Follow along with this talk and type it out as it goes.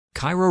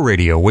Cairo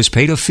Radio was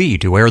paid a fee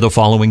to air the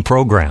following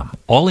program.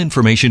 All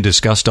information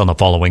discussed on the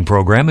following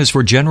program is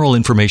for general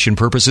information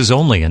purposes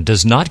only and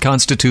does not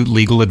constitute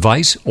legal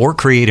advice or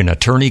create an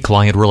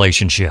attorney-client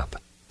relationship.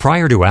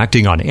 Prior to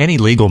acting on any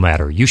legal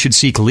matter, you should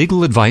seek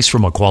legal advice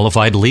from a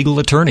qualified legal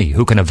attorney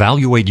who can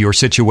evaluate your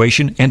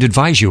situation and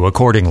advise you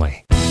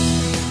accordingly.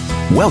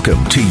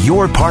 Welcome to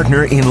Your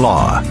Partner in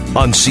Law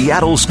on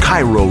Seattle's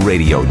Cairo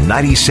Radio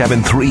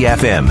 97.3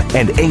 FM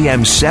and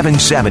AM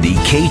 770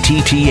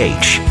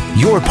 KTTH.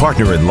 Your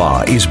Partner in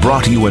Law is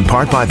brought to you in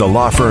part by the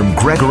law firm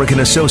Gregorick &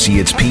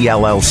 Associates,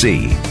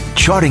 PLLC.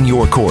 Charting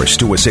your course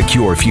to a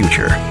secure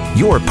future.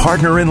 Your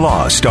Partner in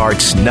Law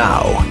starts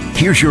now.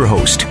 Here's your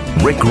host,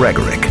 Rick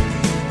Gregorick.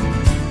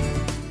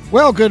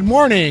 Well, good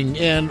morning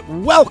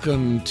and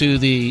welcome to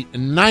the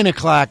 9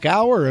 o'clock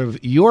hour of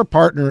Your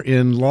Partner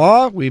in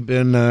Law. We've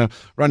been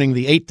running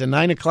the 8 to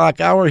 9 o'clock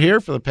hour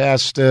here for the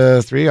past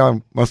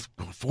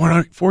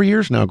 4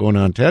 years now going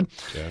on, Ted.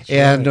 That's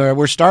and right.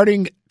 We're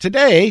starting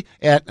today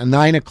at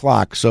 9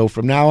 o'clock. So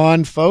from now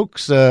on,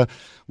 folks,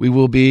 we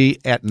will be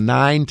at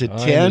 9 to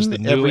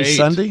 10 every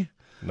Sunday.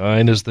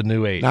 9 is the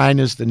new 8. 9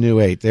 is the new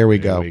 8. There we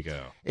go.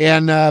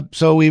 And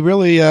so we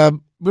really...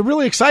 we're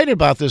really excited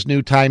about this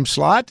new time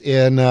slot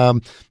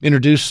and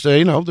introduce,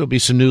 there'll be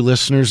some new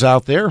listeners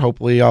out there.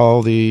 Hopefully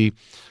all the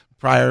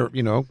prior,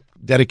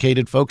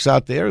 dedicated folks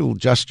out there will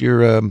adjust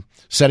your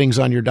settings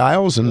on your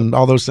dials and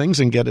all those things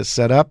and get it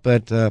set up.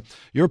 But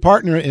Your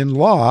Partner in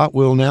Law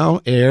will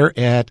now air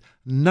at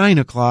 9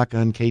 o'clock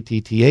on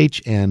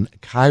KTTH and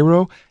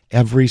Cairo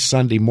every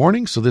Sunday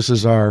morning. So this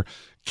is our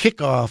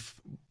kickoff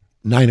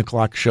 9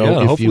 o'clock show,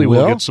 if hopefully you will.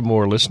 We'll get some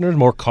more listeners,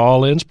 more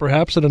call-ins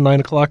perhaps at a 9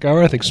 o'clock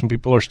hour. I think some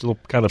people are still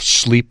kind of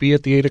sleepy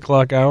at the 8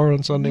 o'clock hour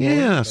on Sunday morning.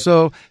 Yeah,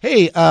 so,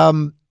 hey,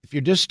 if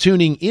you're just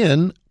tuning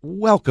in,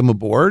 welcome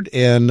aboard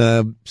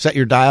and set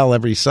your dial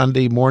every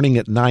Sunday morning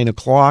at 9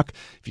 o'clock.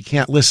 If you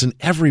can't listen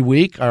every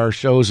week, our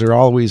shows are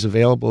always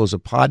available as a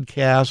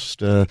podcast.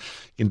 You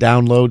can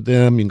download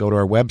them. You can go to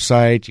our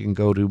website. You can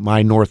go to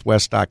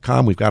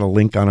mynorthwest.com. We've got a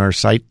link on our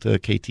site, the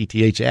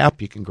KTTH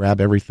app. You can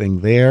grab everything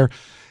there.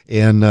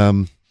 And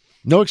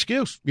no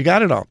excuse. You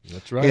got it all.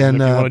 That's right. And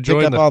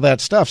pick up all that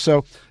stuff.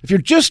 So if you're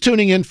just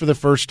tuning in for the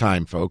first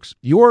time, folks,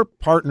 Your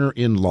Partner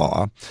in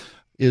Law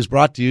is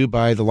brought to you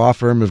by the law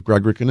firm of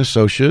Gregorick &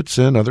 Associates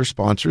and other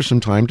sponsors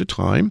from time to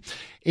time.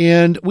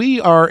 And we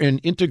are an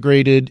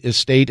integrated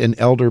estate and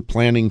elder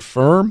planning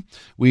firm.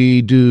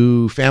 We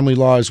do family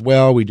law as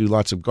well. We do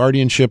lots of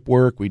guardianship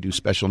work. We do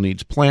special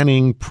needs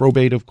planning,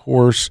 probate, of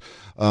course,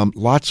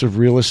 lots of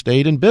real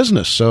estate and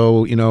business.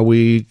 So,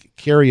 we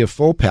carry a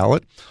full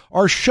palette.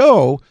 Our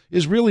show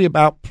is really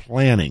about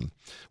planning.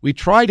 We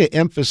try to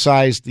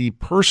emphasize the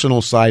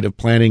personal side of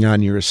planning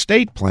on your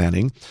estate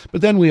planning,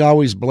 but then we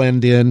always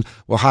blend in,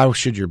 well, how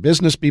should your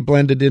business be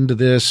blended into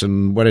this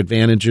and what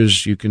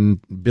advantages you can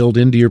build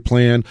into your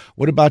plan?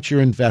 What about your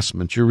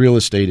investments, your real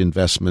estate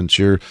investments,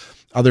 your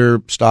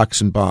other stocks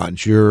and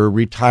bonds, your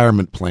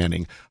retirement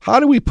planning? How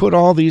do we put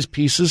all these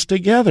pieces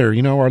together?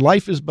 Our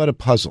life is but a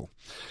puzzle.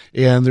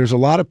 And there's a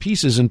lot of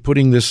pieces in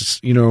putting this,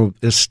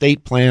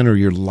 estate plan or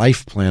your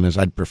life plan, as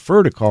I'd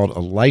prefer to call it, a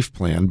life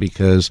plan,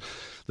 because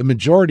the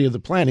majority of the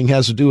planning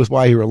has to do with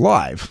why you're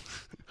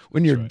alive.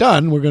 When you're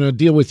done, we're going to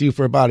deal with you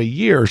for about a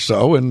year or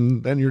so,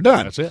 and then you're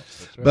done. That's it.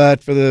 That's right.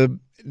 But for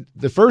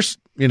the first,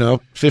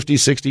 50,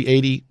 60,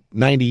 80,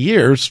 90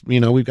 years,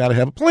 we've got to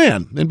have a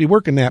plan and be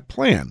working that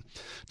plan.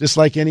 Just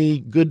like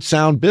any good,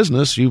 sound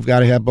business, you've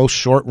got to have both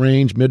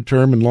short-range,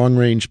 midterm, and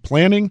long-range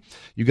planning.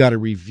 You've got to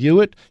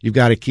review it. You've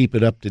got to keep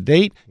it up to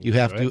date. You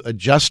have to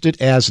adjust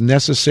it as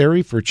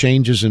necessary for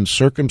changes in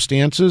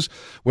circumstances,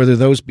 whether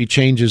those be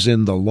changes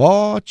in the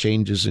law,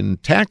 changes in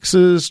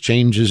taxes,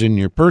 changes in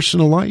your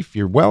personal life,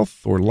 your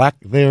wealth or lack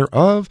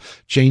thereof,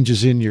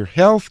 changes in your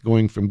health,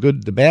 going from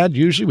good to bad.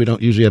 Usually, we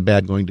don't usually have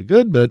bad going to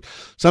good, but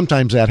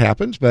sometimes that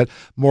happens. But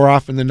more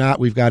often than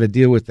not, we've got to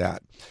deal with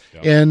that.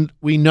 Yep. And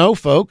we know,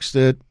 folks,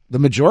 that the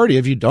majority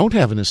of you don't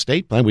have an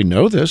estate plan. We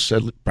know this.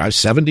 Probably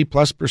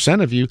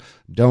 70+% of you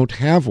don't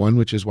have one,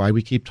 which is why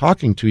we keep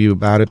talking to you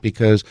about it,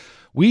 because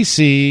we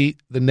see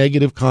the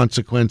negative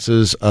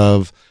consequences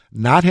of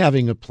not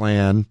having a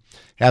plan,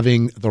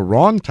 having the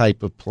wrong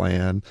type of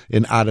plan,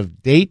 an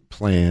out-of-date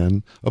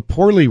plan, a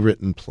poorly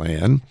written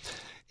plan,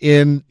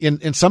 and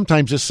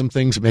sometimes just some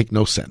things that make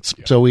no sense.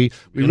 Yeah. So we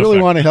really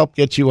want to help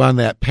get you on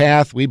that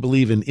path. We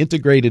believe in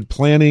integrated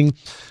planning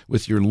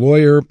with your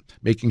lawyer,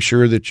 making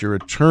sure that your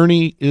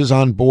attorney is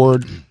on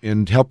board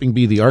and helping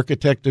be the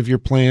architect of your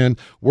plan,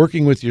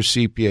 working with your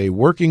CPA,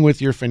 working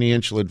with your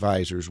financial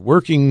advisors,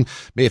 working,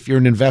 if you're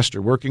an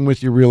investor, working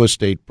with your real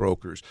estate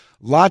brokers.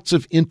 Lots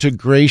of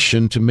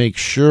integration to make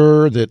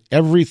sure that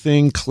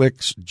everything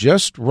clicks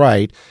just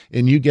right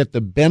and you get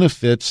the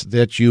benefits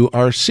that you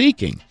are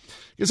seeking.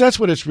 Because that's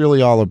what it's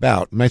really all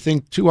about. And I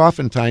think too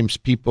oftentimes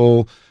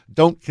people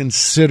don't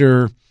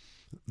consider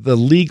the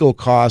legal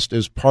cost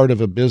as part of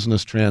a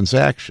business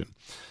transaction.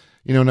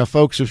 Now,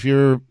 folks, if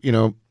you're,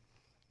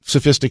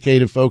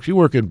 sophisticated folks, you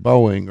work at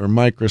Boeing or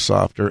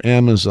Microsoft or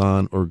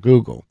Amazon or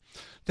Google.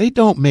 they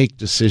don't make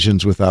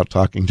decisions without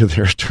talking to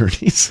their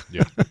attorneys.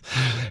 Yeah.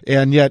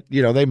 And yet,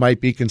 they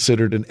might be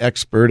considered an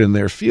expert in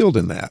their field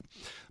in that.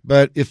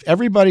 But if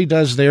everybody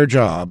does their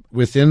job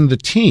within the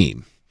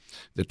team,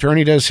 the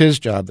attorney does his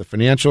job, the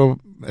financial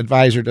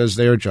advisor does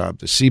their job,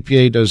 the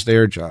CPA does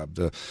their job,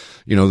 the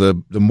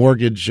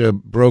mortgage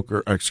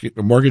broker,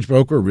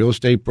 real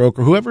estate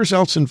broker, whoever's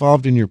else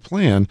involved in your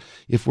plan,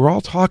 if we're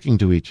all talking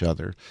to each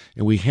other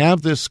and we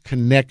have this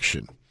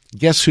connection,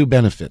 guess who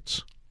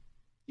benefits?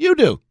 You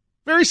do.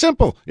 Very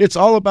simple. It's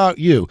all about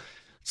you.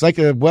 It's like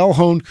a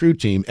well-honed crew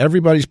team.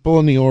 Everybody's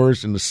pulling the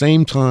oars in the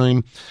same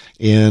time,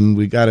 and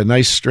we got a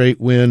nice straight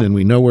win, and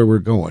we know where we're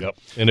going. Yep.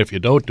 And if you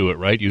don't do it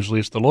right, usually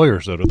it's the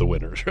lawyers that are the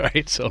winners,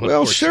 right? So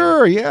well,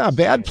 sure, yeah.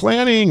 Bad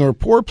planning or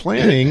poor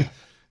planning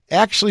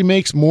actually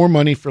makes more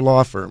money for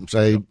law firms.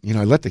 I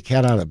let the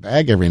cat out of the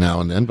bag every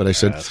now and then, but I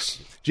said,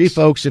 gee,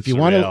 folks, if you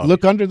want to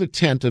look under the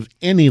tent of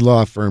any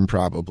law firm,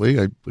 probably,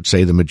 I would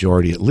say the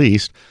majority at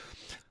least,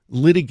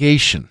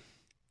 litigation,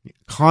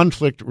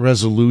 conflict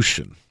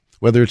resolution,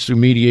 whether it's through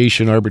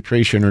mediation,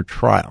 arbitration, or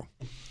trial.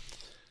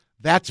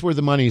 That's where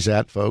the money's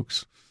at,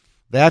 folks.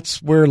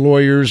 That's where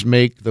lawyers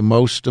make the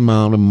most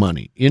amount of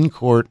money, in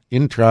court,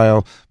 in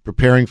trial,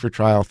 preparing for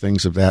trial,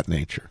 things of that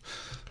nature.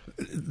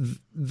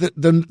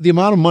 The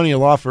amount of money a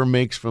law firm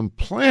makes from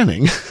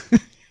planning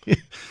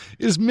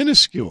is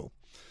minuscule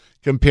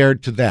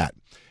compared to that.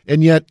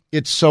 And yet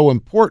it's so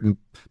important.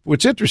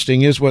 What's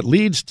interesting is what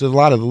leads to a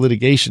lot of the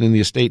litigation in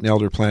the estate and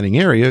elder planning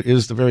area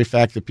is the very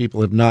fact that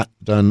people have not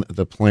done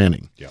the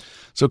planning. Yeah.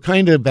 So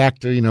kind of back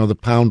to, the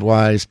pound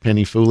wise,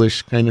 penny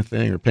foolish kind of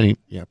thing, or penny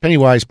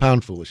wise,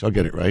 pound foolish. I'll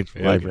get it right.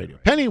 Yeah, Live radio.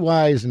 Right. Penny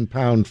wise and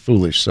pound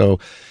foolish. So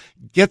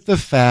get the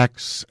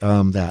facts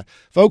that.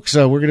 Folks,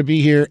 we're going to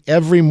be here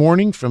every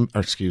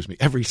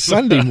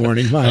Sunday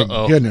morning. My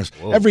goodness.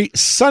 Whoa. Every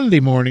Sunday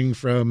morning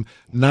from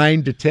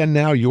 9 to 10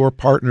 now, Your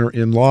Partner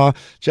in Law.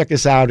 Check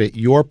us out at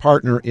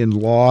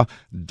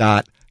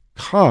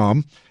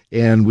yourpartnerinlaw.com,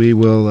 and we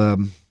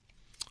will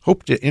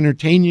hope to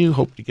entertain you,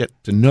 hope to get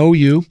to know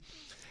you.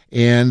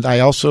 And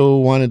I also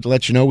wanted to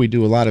let you know we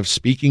do a lot of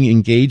speaking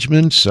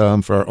engagements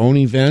for our own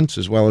events,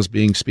 as well as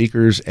being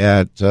speakers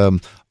at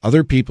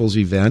other people's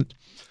event.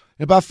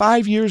 About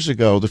 5 years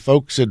ago, the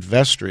folks at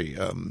Vestry,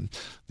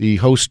 the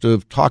host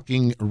of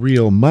Talking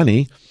Real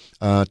Money,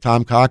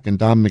 Tom Cock and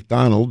Dom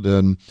McDonald,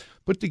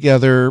 put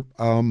together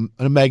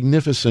a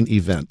magnificent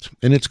event,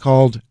 and it's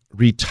called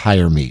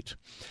Retire Meet.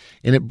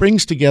 And it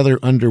brings together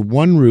under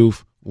one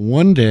roof,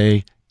 one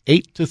day,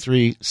 8 to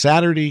 3,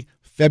 Saturday,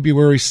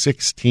 February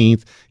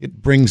 16th.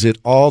 It brings it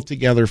all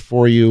together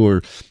for you,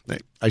 or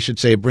I should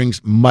say it brings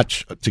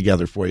much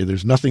together for you.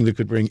 There's nothing that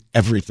could bring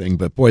everything,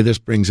 but boy, this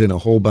brings in a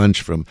whole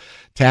bunch from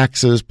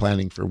taxes,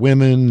 planning for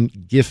women,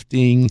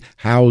 gifting,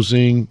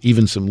 housing,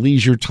 even some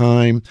leisure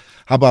time.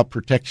 How about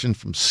protection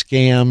from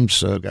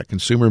scams? Got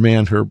Consumer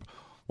Man, Herb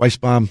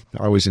Weisbaum.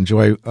 I always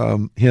enjoy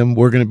him.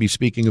 We're going to be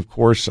speaking, of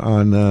course,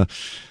 on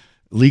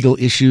legal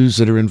issues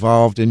that are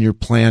involved in your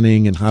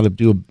planning and how to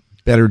do a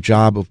better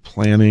job of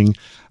planning.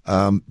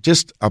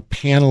 Just a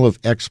panel of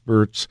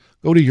experts.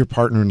 Go to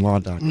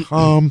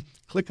yourpartnerinlaw.com,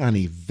 click on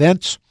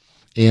events,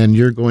 and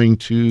you're going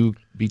to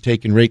be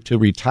taken right to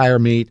Retire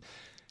Meet.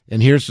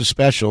 And here's the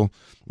special.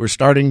 We're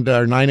starting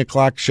our 9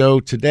 o'clock show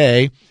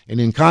today, and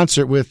in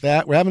concert with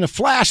that, we're having a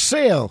flash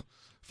sale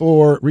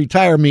for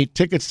Retire Meet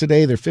tickets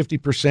today. They're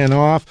 50%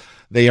 off.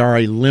 They are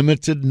a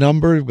limited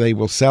number. They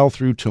will sell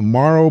through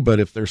tomorrow, but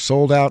if they're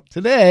sold out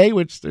today,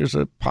 which there's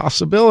a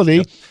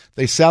possibility,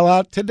 they sell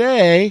out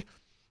today,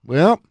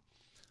 well,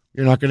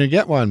 you're not going to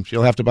get one.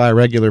 You'll have to buy a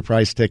regular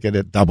price ticket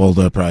at double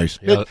the price.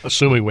 Yeah,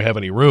 assuming we have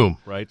any room,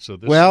 right? So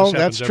this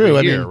that's true.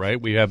 Year,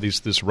 right? We have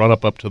this run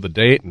up to the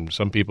date, and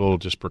some people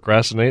just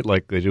procrastinate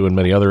like they do in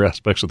many other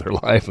aspects of their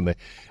life, and they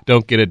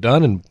don't get it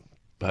done. And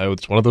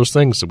it's one of those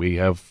things that we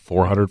have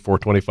 400,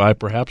 425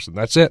 perhaps, and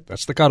that's it.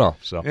 That's the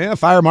cutoff. So yeah,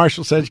 fire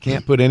marshal says you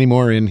can't put any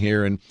more in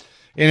here, and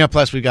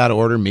plus we got to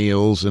order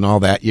meals and all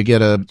that. You get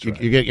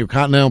you get your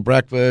continental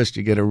breakfast,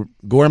 you get a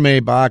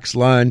gourmet box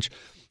lunch.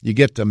 You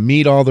get to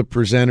meet all the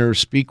presenters,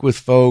 speak with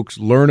folks,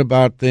 learn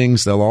about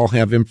things. They'll all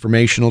have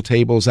informational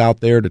tables out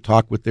there to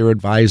talk with their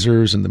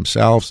advisors and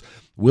themselves.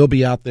 We'll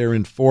be out there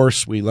in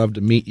force. We love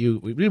to meet you.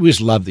 We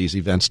just love these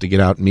events to get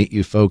out and meet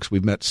you folks.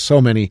 We've met so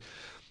many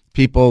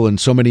people and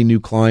so many new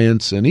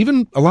clients and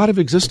even a lot of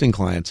existing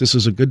clients. This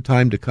is a good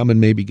time to come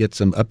and maybe get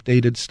some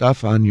updated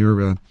stuff on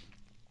your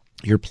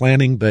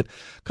planning, but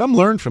come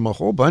learn from a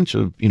whole bunch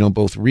of,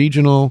 both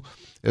regional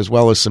as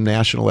well as some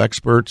national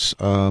experts.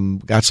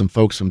 Got some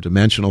folks from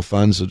Dimensional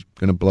Funds that are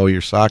going to blow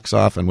your socks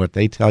off and what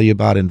they tell you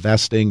about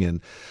investing. And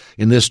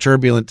in this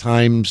turbulent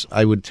times,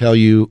 I would tell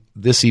you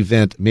this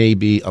event may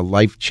be a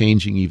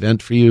life-changing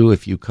event for you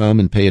if you come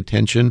and pay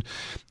attention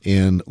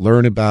and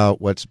learn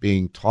about what's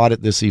being taught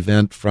at this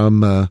event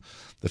from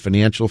the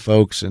financial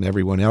folks and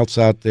everyone else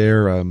out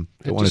there.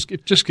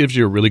 It just gives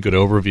you a really good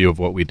overview of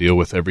what we deal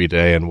with every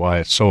day and why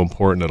it's so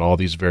important that all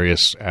these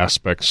various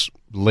aspects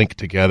link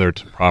together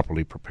to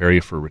properly prepare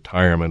you for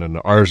retirement. And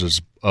ours is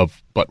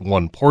of but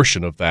one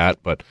portion of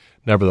that, but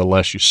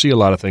nevertheless, you see a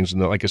lot of things.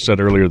 And like I said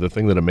earlier, the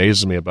thing that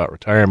amazes me about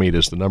Retire-Meet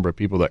is the number of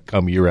people that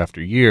come year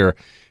after year,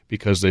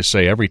 because they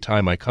say, every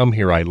time I come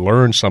here, I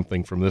learn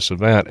something from this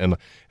event. And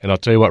I'll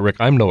tell you what, Rick,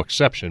 I'm no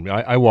exception.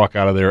 I walk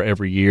out of there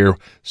every year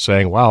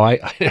saying, wow, I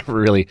never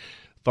really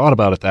thought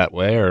about it that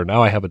way, or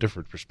now I have a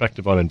different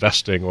perspective on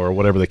investing, or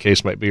whatever the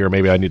case might be, or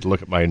maybe I need to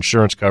look at my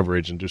insurance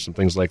coverage and do some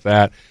things like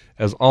that,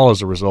 as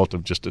a result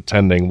of just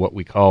attending what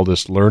we call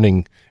this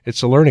learning.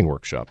 It's a learning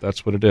workshop.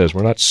 That's what it is.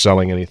 We're not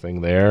selling anything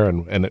there,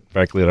 and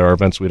frankly, at our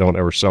events, we don't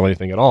ever sell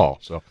anything at all.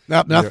 So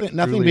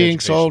nothing being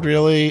sold,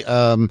 really.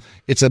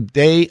 It's a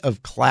day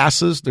of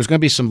classes. There's going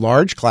to be some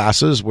large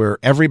classes where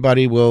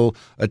everybody will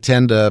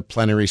attend a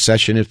plenary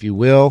session, if you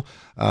will.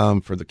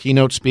 For the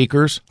keynote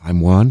speakers, I'm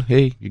one.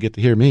 Hey, you get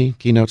to hear me,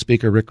 keynote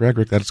speaker Rick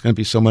Regrick. That's going to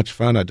be so much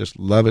fun. I just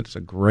love it. It's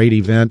a great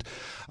event.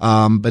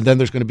 But then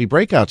there's going to be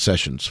breakout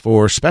sessions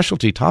for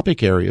specialty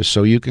topic areas.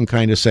 So you can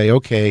kind of say,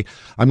 okay,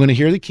 I'm going to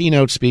hear the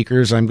keynote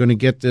speakers. I'm going to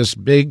get this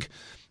big,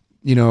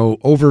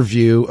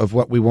 overview of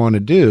what we want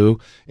to do.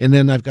 And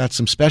then I've got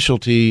some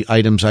specialty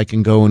items I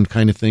can go and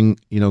kind of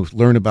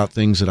learn about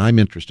things that I'm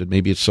interested.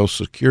 Maybe it's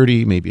Social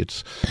Security. Maybe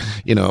it's,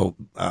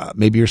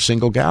 maybe you're a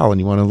single gal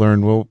and you want to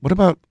learn, well, what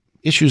about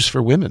issues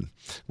for women?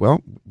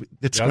 Well,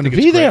 it's going to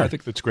be there. I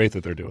think that's great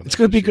that they're doing it. It's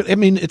going to be good. I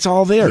mean, it's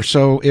all there.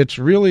 So it's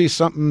really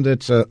something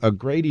that's a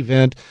great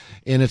event,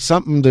 and it's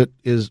something that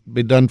is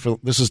been done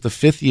this is the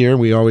 5th year.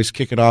 We always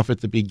kick it off at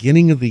the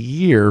beginning of the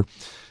year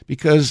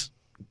because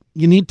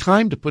you need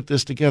time to put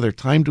this together,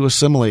 time to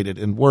assimilate it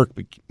and work.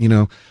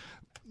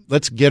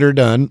 Let's get her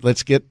done.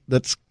 Let's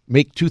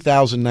make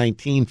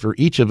 2019 for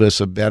each of us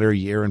a better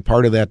year. And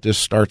part of that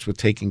just starts with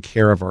taking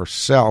care of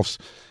ourselves.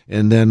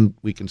 And then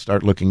we can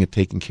start looking at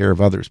taking care of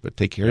others. But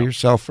take care of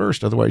yourself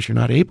first. Otherwise, you're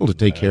not able to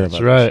take care of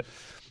others. That's right.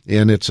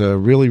 And it's a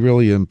really,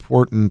 really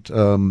important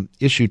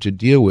issue to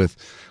deal with.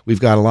 We've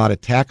got a lot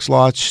of tax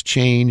laws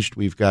changed.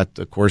 We've got,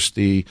 of course,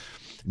 the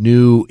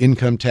new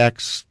income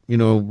tax,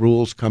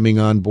 rules coming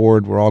on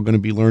board. We're all going to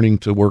be learning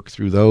to work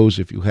through those.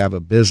 If you have a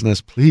business,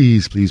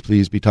 please, please,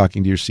 please be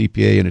talking to your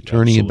CPA and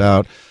attorney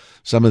about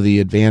some of the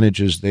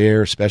advantages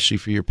there, especially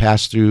for your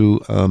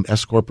pass-through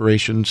S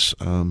corporations.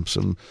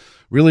 Some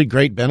really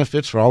great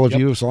benefits for all of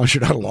you, as long as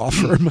you're not a law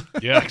firm.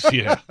 Yes,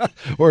 yeah.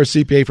 Or a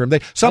CPA firm.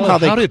 How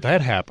did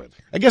that happen?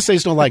 I guess they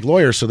just don't like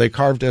lawyers, so they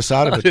carved us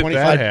out of a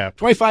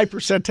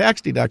 25%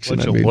 tax deduction.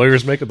 Bunch of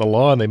lawyers making the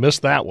law, and they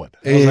missed that one.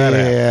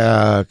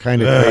 Yeah,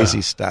 kind of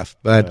crazy stuff.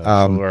 But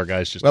our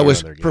guys just it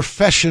was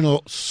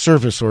professional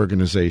service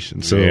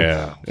organization,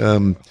 so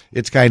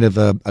it's kind of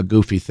a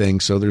goofy thing.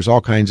 So there's all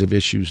kinds of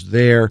issues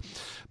there.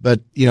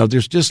 But,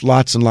 there's just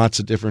lots and lots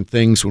of different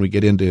things when we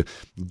get into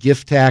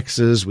gift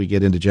taxes, we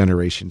get into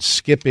generation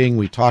skipping.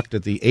 We talked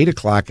at the 8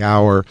 o'clock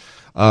hour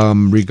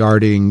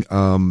regarding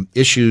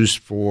issues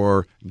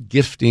for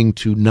gifting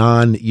to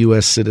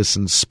non-U.S.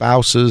 citizen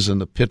spouses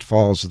and the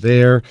pitfalls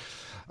there.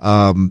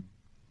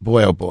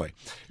 Boy, oh boy.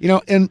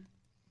 And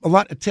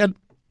Ted,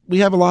 we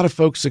have a lot of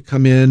folks that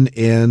come in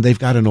and they've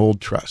got an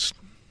old trust.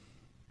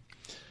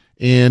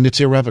 And it's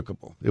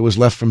irrevocable. It was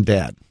left from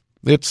Dad.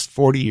 It's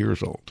 40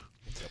 years old.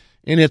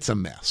 And it's a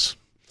mess.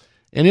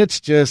 And it's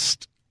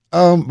just,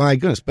 oh my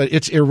goodness, but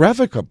it's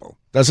irrevocable.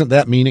 Doesn't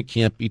that mean it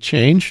can't be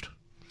changed?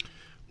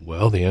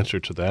 Well, the answer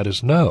to that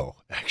is no,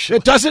 actually.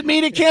 It doesn't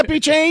mean it can't be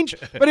changed,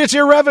 but it's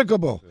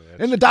irrevocable.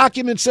 And the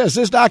document says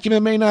this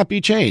document may not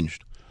be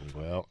changed.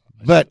 Well,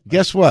 but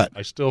guess what?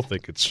 I still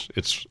think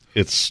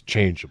it's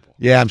changeable.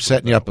 Yeah, I'm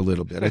setting you up a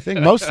little bit. I think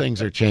most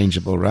things are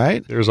changeable,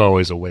 right? There's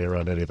always a way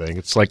around anything.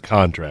 It's like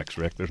contracts,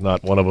 Rick. There's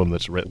not one of them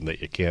that's written that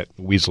you can't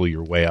weasel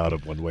your way out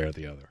of one way or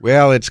the other.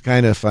 Well, it's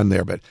kind of fun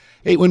there. But,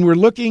 hey, when we're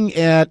looking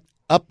at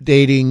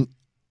updating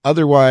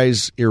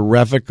otherwise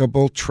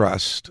irrevocable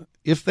trust,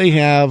 if they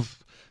have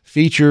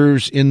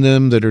features in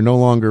them that are no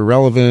longer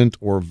relevant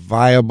or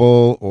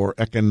viable or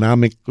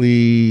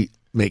economically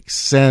makes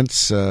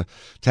sense.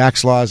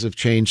 Tax laws have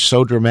changed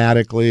so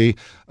dramatically.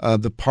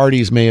 The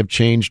parties may have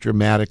changed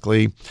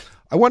dramatically.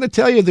 I want to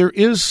tell you there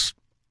is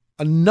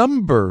a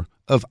number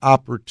of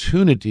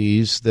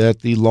opportunities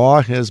that the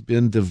law has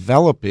been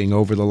developing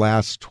over the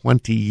last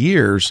 20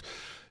 years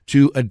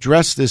to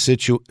address this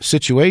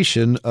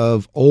situation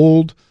of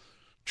old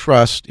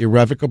trust,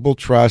 irrevocable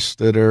trust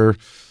that are,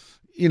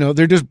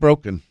 they're just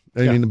broken.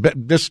 I mean,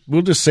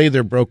 we'll just say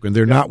they're broken.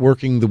 They're not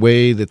working the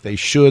way that they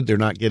should. They're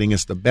not getting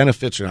us the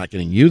benefits. They're not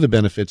getting you the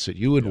benefits that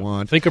you would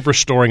want. Think of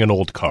restoring an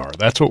old car.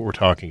 That's what we're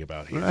talking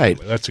about here. Right.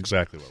 That's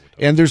exactly what we're talking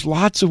about. And there's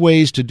lots of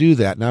ways to do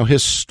that. Now,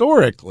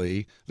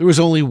 historically, there was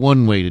only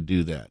one way to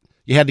do that.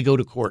 You had to go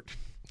to court.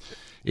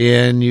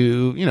 And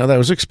that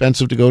was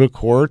expensive to go to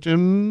court.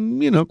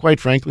 And, quite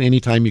frankly,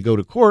 anytime you go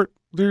to court,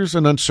 there's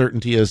an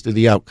uncertainty as to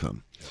the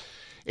outcome.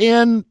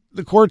 And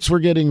the courts were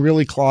getting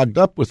really clogged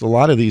up with a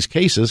lot of these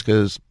cases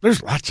because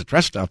there's lots of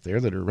trust out there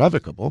that are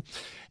revocable.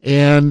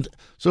 And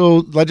so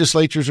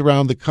legislatures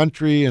around the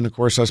country, and of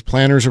course us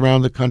planners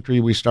around the country,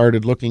 we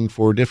started looking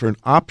for different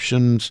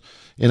options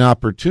and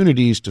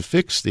opportunities to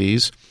fix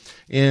these.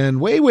 And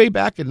way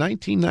back in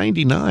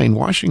 1999,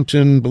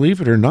 Washington,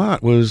 believe it or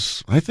not,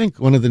 was, I think,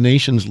 one of the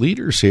nation's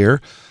leaders here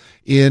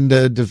in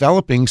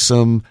developing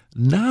some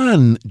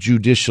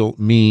non-judicial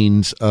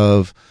means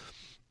of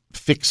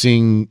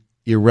fixing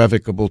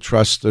irrevocable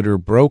trusts that are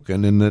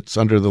broken, and that's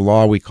under the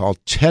law we call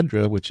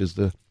TEDRA, which is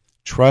the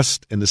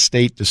Trust and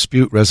Estate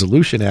Dispute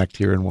Resolution Act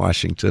here in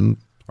Washington.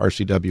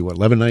 RCW,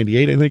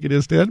 1198, I think it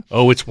is, Ted?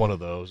 Oh, it's one of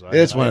those.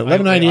 It's one.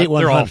 1198,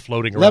 100. They're all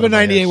floating around.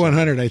 1198,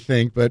 100, I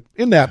think, but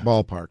in that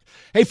ballpark.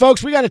 Hey,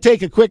 folks, we got to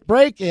take a quick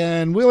break,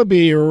 and we'll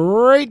be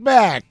right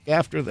back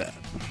after that.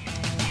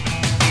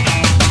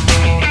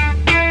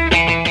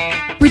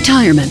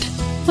 Retirement.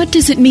 What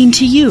does it mean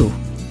to you?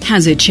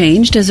 Has it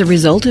changed as a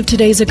result of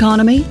today's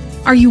economy?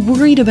 Are you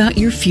worried about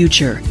your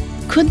future?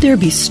 Could there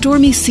be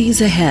stormy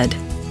seas ahead?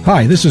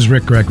 Hi, this is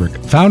Rick Gregorick,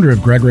 founder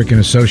of Gregorick &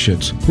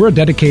 Associates. We're a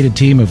dedicated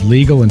team of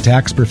legal and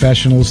tax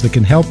professionals that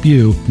can help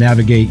you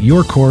navigate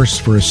your course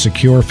for a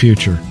secure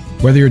future.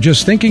 Whether you're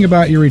just thinking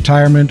about your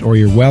retirement or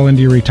you're well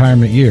into your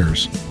retirement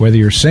years, whether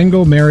you're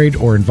single, married,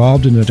 or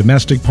involved in a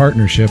domestic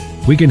partnership,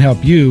 we can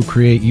help you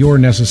create your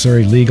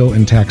necessary legal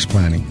and tax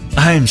planning.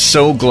 I'm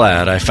so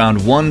glad I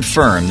found one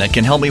firm that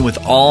can help me with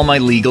all my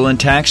legal and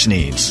tax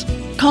needs.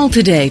 Call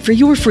today for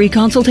your free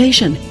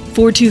consultation.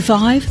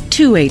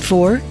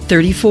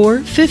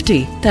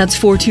 425-284-3450. That's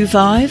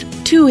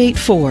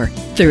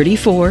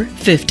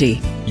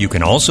 425-284-3450. You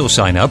can also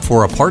sign up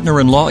for a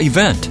partner-in-law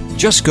event.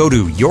 Just go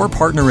to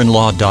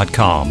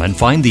yourpartnerinlaw.com and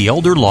find the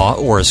elder law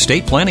or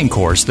estate planning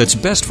course that's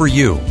best for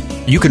you.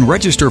 You can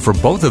register for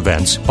both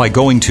events by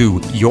going to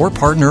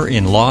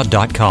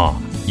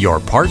yourpartnerinlaw.com.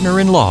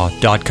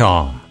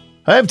 yourpartnerinlaw.com.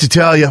 I have to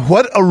tell you,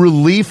 what a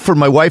relief for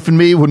my wife and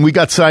me when we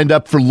got signed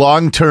up for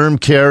long-term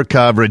care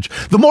coverage.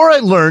 The more I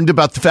learned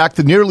about the fact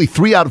that nearly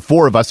 3 out of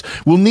 4 of us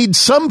will need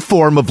some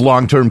form of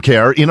long-term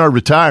care in our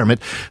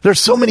retirement, there's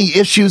so many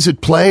issues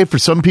at play. For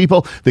some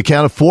people, they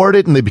can't afford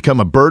it and they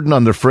become a burden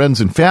on their friends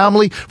and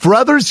family. For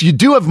others, you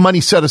do have money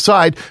set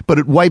aside, but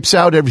it wipes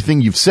out everything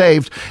you've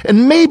saved.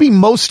 And maybe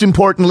most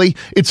importantly,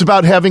 it's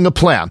about having a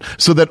plan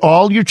so that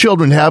all your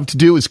children have to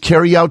do is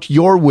carry out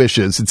your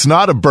wishes. It's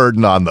not a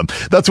burden on them.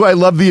 That's why I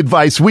love the advice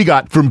we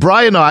got from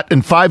Brian Ott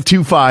and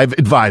 525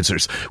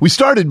 Advisors. We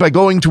started by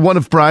going to one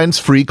of Brian's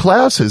free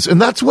classes,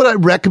 and that's what I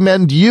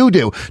recommend you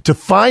do to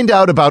find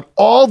out about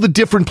all the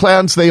different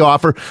plans they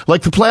offer,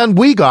 like the plan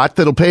we got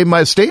that'll pay my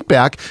estate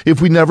back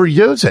if we never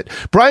use it.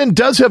 Brian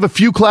does have a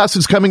few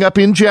classes coming up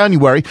in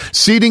January.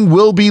 Seating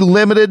will be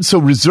limited, so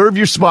reserve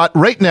your spot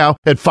right now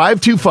at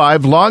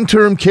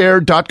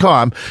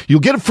 525longtermcare.com.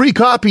 You'll get a free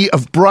copy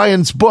of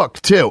Brian's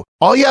book, too.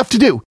 All you have to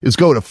do is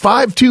go to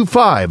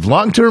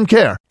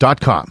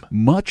 525longtermcare.com.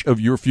 Much of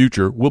your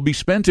future will be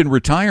spent in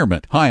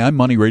retirement. Hi, I'm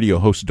Money Radio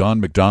host Don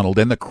McDonald,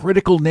 and the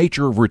critical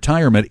nature of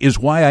retirement is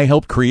why I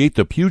helped create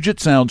the Puget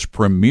Sound's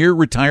premier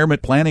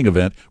retirement planning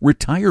event,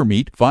 Retire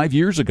Meet, 5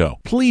 years ago.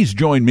 Please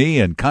join me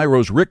and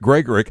Cairo's Rick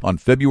Gregorick on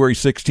February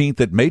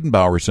 16th at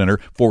Maidenbauer Center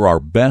for our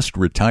best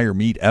Retire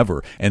Meet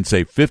ever, and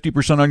save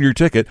 50% on your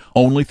ticket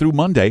only through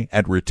Monday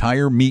at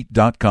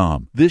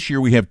retiremeet.com. This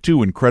year we have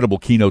 2 incredible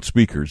keynote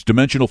speakers,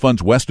 Dimensional Fund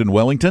Weston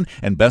Wellington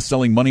and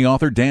best-selling money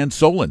author Dan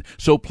Solon.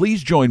 So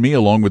please join me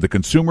along with the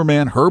consumer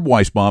man Herb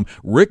Weisbaum,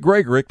 Rick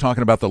Gregorick,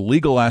 talking about the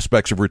legal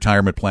aspects of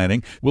retirement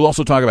planning. We'll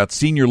also talk about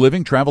senior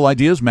living, travel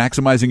ideas,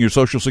 maximizing your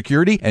Social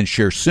Security, and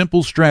share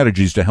simple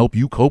strategies to help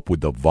you cope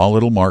with the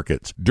volatile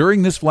markets.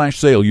 During this flash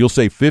sale, you'll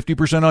save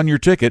 50% on your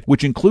ticket,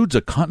 which includes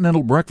a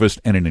continental breakfast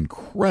and an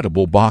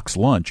incredible box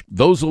lunch.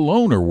 Those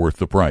alone are worth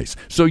the price,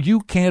 so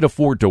you can't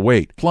afford to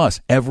wait. Plus,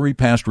 every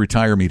past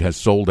Retire Meet has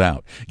sold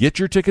out. Get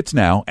your tickets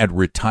now at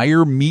retiremeet.com.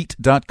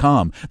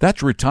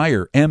 That's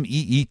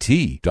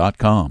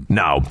retiremeet.com.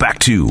 Now back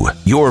to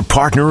Your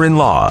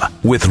Partner-in-Law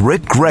with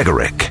Rick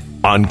Gregorick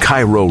on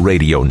Cairo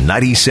Radio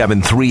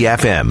 97.3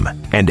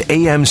 FM and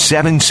AM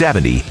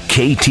 770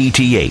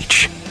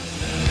 KTTH.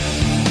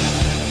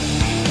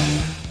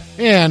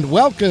 And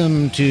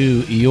welcome to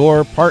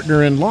Your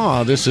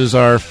Partner-in-Law. This is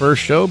our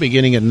first show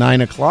beginning at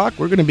 9 o'clock.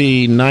 We're going to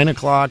be 9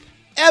 o'clock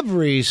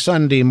every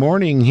Sunday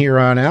morning here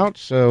on out,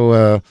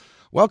 so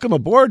welcome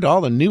aboard to all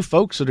the new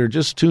folks that are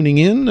just tuning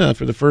in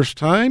for the first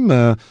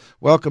time.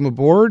 Welcome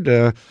aboard.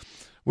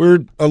 We're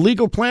a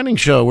legal planning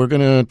show. We're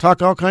going to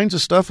talk all kinds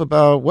of stuff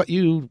about what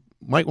you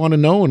might want to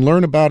know and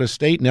learn about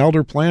estate and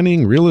elder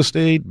planning, real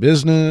estate,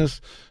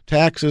 business,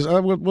 taxes.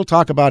 We'll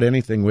talk about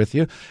anything with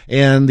you.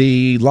 And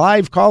the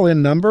live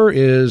call-in number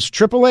is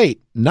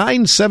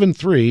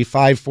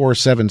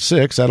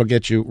 888-973-5476. That'll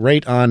get you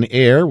right on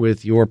air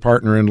with Your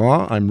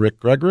Partner-in-Law. I'm Rick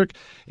Gregorick,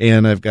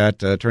 and I've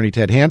got attorney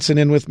Ted Hanson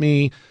in with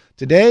me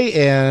today,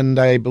 and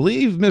I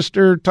believe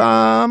Mr.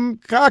 Tom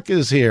Cock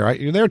is here. Are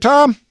you there,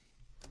 Tom?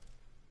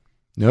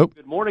 Nope.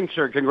 Good morning,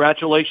 sir.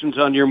 Congratulations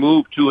on your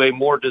move to a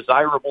more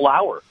desirable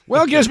hour.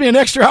 Well, it gives me an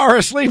extra hour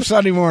of sleep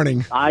Sunday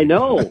morning. I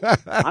know.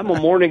 I'm a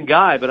morning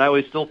guy, but I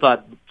always still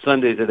thought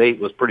Sundays at 8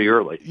 was pretty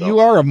early. So. You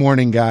are a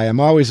morning guy. I'm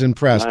always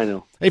impressed. I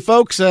know. Hey,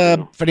 folks,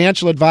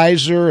 financial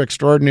advisor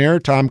extraordinaire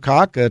Tom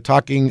Cock,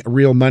 Talking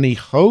Real Money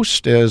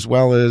host, as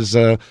well as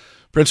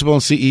principal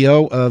and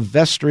CEO of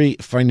Vestry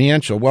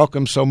Financial.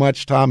 Welcome so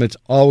much, Tom. It's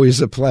always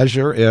a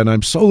pleasure, and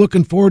I'm so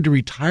looking forward to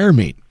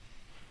retirement.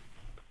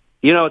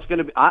 You know, it's going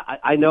to be.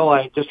 I know.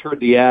 I just heard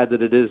the ad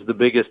that it is the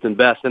biggest and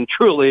best, and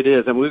truly it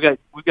is. I mean,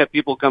 we've got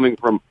people coming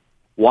from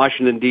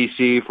Washington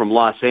D.C., from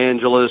Los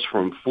Angeles,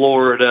 from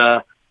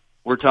Florida.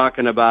 We're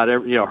talking about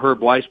Herb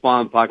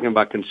Weisbaum talking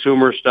about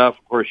consumer stuff.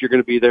 Of course, you're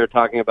going to be there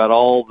talking about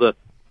all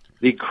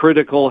the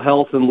critical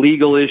health and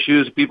legal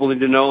issues people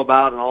need to know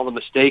about, and all the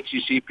mistakes you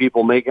see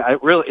people make.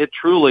 It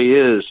truly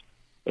is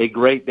a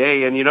great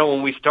day. And,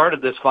 when we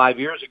started this 5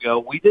 years ago,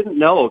 we didn't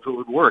know if it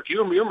would work.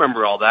 You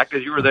remember all that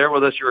because you were there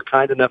with us. You were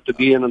kind enough to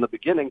be in the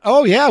beginning.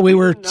 Oh, yeah. We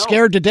were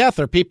scared to death.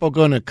 Are people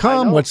going to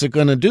come? What's it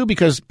going to do?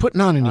 Because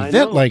putting on an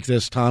event like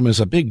this, Tom, is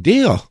a big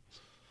deal.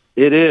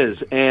 It is.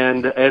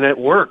 And it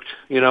worked.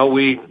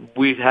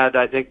 We had,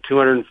 I think,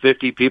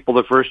 250 people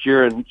the first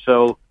year. And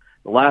so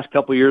the last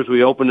couple of years,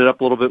 we opened it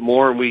up a little bit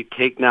more, and we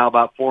take now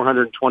about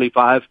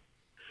 425.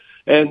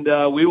 And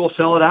we will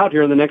sell it out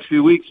here in the next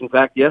few weeks. In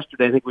fact,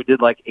 yesterday I think we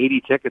did like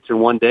 80 tickets in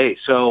one day.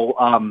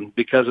 So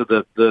because of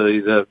the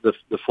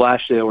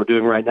flash sale we're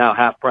doing right now,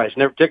 half price.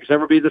 Tickets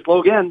never be this low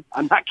again.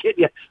 I'm not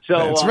kidding you. So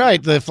that's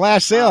right. The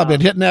flash sale. I've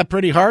been hitting that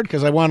pretty hard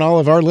because I want all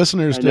of our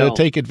listeners to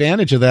take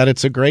advantage of that.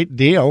 It's a great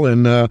deal,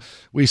 and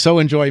we so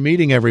enjoy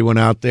meeting everyone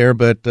out there.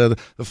 But the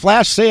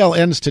flash sale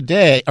ends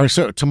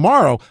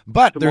tomorrow.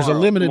 But there's a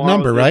limited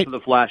number, right? For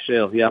the flash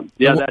sale. Yeah,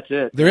 that's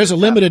it. There is a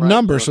limited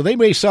number, so they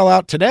may sell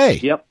out today.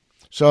 Yep.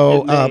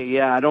 So,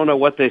 I don't know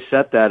what they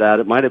set that at.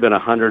 It might have been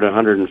 100,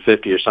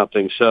 150 or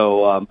something.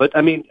 So, but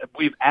I mean,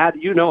 we've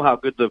added, how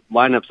good the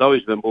lineup's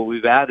always been, but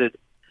we've added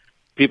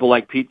people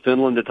like Pete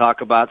Finland to talk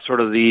about sort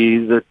of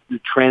the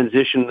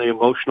transition, the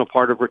emotional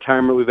part of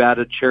retirement. We've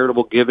added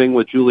charitable giving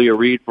with Julia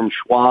Reed from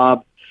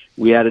Schwab.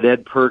 We added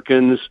Ed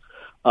Perkins,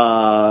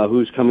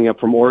 who's coming up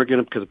from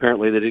Oregon because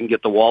apparently they didn't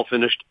get the wall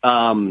finished,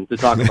 to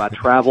talk about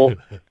travel.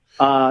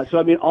 So,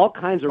 I mean, all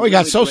kinds of... we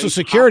got Social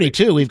Security,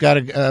 too. We've got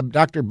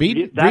Dr.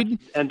 Beeden.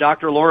 And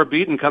Dr. Laura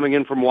Beeden coming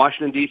in from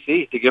Washington,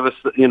 D.C. to give us,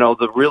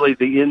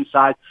 the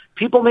inside.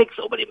 People make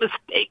so many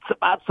mistakes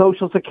about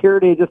Social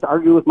Security. I just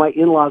argue with my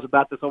in-laws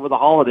about this over the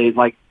holidays.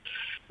 Like,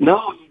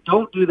 no, you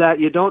don't do that.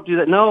 You don't do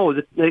that. No,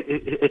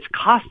 it's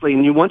costly.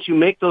 And once you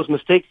make those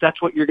mistakes,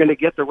 that's what you're going to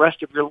get the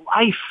rest of your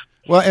life.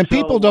 Well, and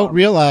people don't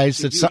realize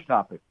that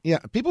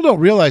people don't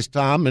realize,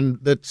 Tom, and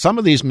that some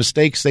of these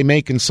mistakes they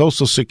make in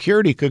Social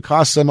Security could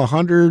cost them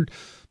 $100,000,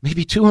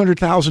 maybe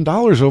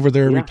 $200,000 over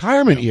their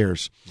retirement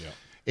years. Yeah.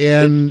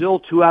 And it's still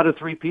 2 out of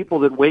 3 people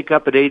that wake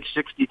up at age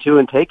 62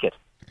 and take it.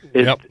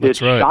 It's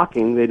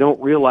shocking. They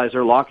don't realize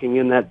they're locking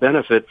in that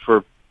benefit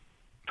for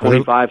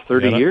 25,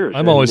 30 years.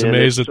 I'm always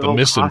amazed at the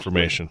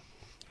misinformation. Costly.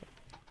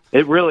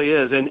 It really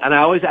is. And I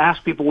always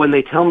ask people when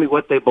they tell me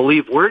what they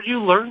believe, where did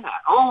you learn that?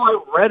 Oh,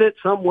 I read it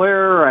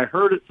somewhere, or I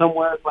heard it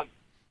somewhere. It's like,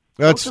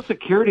 Social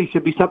Security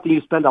should be something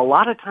you spend a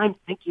lot of time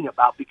thinking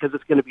about because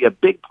it's going to be a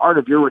big part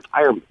of your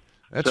retirement.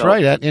 That's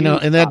right. And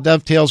that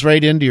dovetails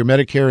right into your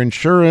Medicare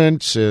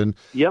insurance and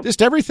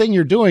just everything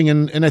you're doing.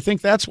 And I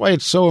think that's why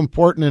it's so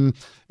important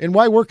and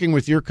why working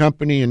with your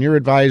company and your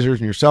advisors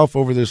and yourself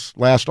over this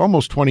last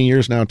almost 20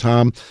 years now,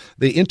 Tom,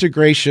 the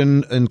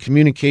integration and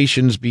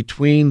communications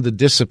between the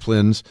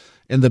disciplines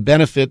and the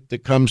benefit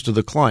that comes to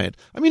the client.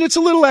 I mean, it's a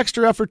little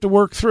extra effort to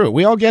work through.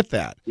 We all get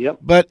that. Yep.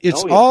 But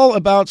it's all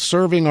about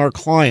serving our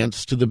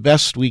clients to the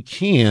best we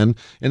can,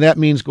 and that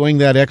means going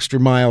that extra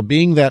mile,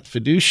 being that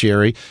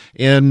fiduciary.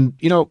 And,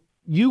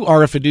 you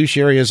are a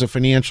fiduciary as a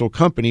financial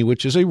company,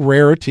 which is a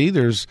rarity.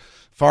 There's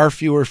far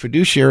fewer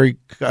fiduciary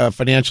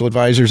financial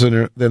advisors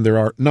than there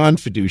are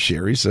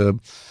non-fiduciaries.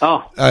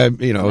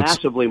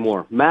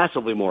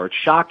 Massively more. It's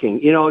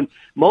shocking. And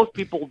most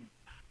people,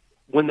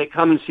 when they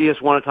come and see us,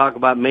 want to talk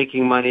about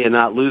making money and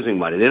not losing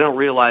money. They don't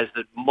realize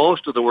that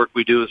most of the work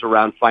we do is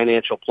around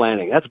financial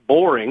planning. That's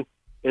boring.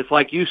 It's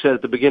like you said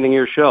at the beginning of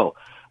your show.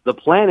 The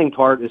planning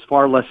part is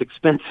far less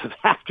expensive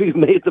after you've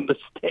made the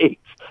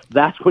mistakes.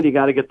 That's when you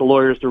got to get the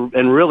lawyers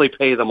and really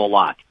pay them a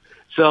lot.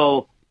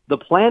 So the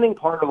planning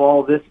part of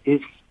all this is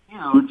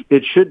huge.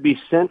 It should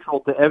be central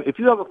to if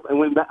you have.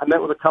 I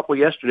met with a couple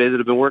yesterday that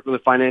have been working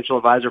with a financial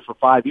advisor for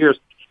 5 years,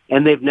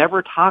 and they've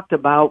never talked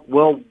about,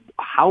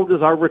 how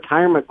does our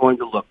retirement going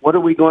to look? How are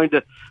we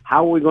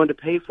going to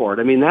pay for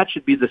it? I mean, that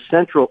should be the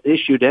central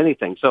issue to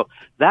anything. So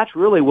that's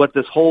really what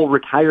this whole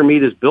Retire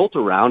Meet is built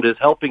around, is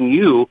helping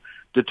you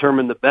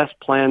determine the best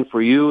plan for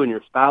you and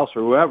your spouse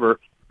or whoever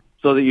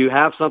so that you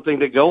have something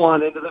to go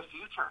on into the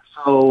future.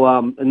 So,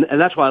 and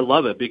that's why I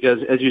love it, because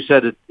as you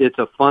said, it's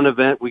a fun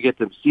event. We get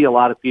to see a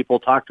lot of people,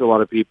 talk to a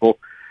lot of people.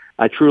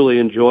 I truly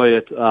enjoy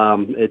it.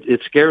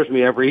 It scares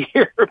me every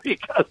year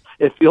because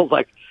it feels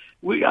like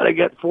we got to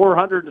get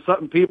 400 and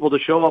something people to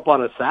show up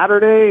on a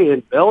Saturday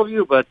in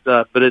Bellevue, but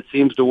it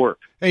seems to work.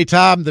 Hey,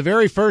 Tom, the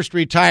very first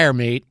retire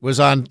meet was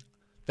on,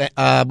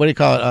 what do you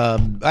call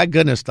it? My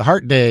goodness, the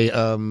Heart Day,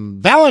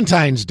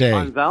 Valentine's Day.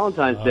 On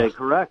Valentine's Day,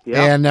 correct,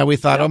 yeah. And we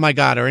thought, oh, my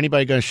God, are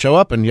anybody going to show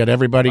up? And yet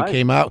everybody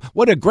came out.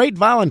 What a great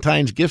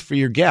Valentine's gift for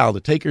your gal to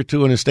take her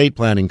to an estate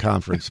planning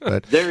conference.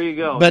 But there you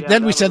go. But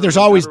then we said there's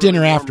always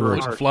dinner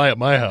afterwards. Fly at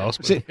my house.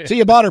 So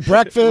you bought her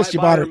breakfast.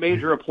 You bought her a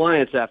major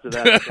appliance after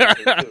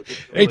that.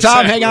 Hey,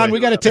 Tom, hang on. We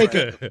got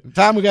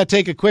to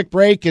take a quick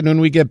break, and when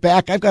we get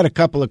back, I've got a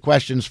couple of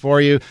questions for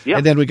you,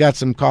 and then we got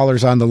some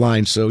callers on the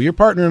line. So your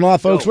partner-in-law,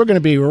 folks, we're going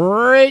to be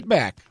right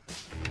back.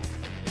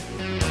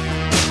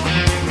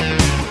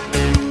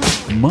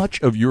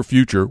 Much of your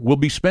future will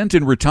be spent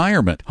in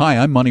retirement. Hi,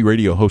 I'm Money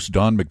Radio host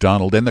Don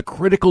McDonald, and the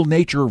critical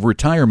nature of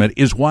retirement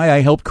is why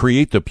I helped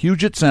create the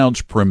Puget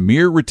Sound's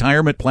premier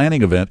retirement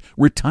planning event,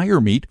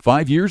 Retire Meet,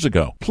 5 years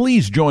ago.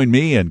 Please join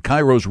me and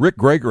Cairo's Rick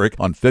Gregorick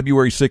on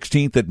February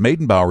 16th at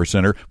Maidenbauer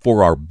Center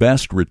for our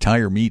best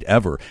Retire Meet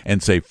ever,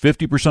 and save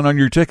 50% on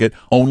your ticket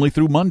only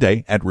through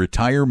Monday at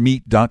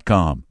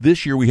retiremeet.com.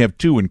 This year we have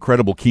two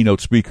incredible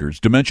keynote speakers,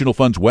 Dimensional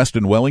Funds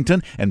Weston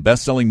Wellington and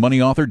best-selling money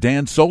author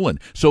Dan Solon.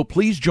 So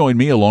please join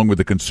me along with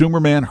the consumer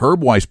man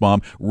Herb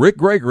Weisbaum, Rick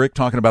Gregorick,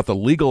 talking about the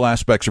legal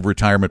aspects of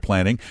retirement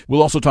planning.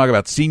 We'll also talk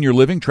about senior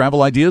living,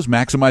 travel ideas,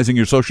 maximizing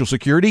your Social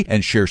Security,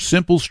 and share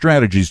simple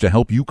strategies to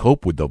help you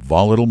cope with the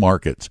volatile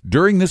markets.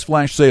 During this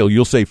flash sale,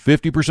 you'll save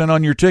 50%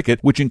 on your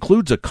ticket, which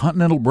includes a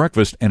continental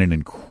breakfast and an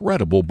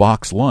incredible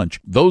box lunch.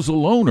 Those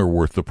alone are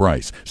worth the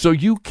price, so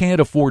you can't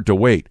afford to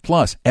wait.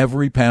 Plus,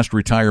 every past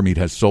Retire Meet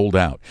has sold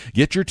out.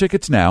 Get your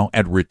tickets now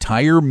at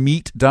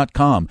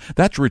retiremeet.com.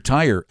 That's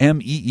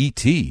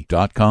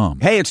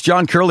retiremeet.com. Hey, it's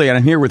John Curley, and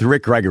I'm here with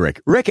Rick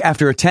Gregorick. Rick,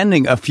 after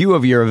attending a few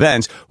of your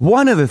events,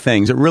 one of the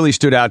things that really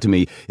stood out to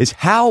me is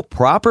how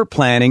proper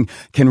planning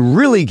can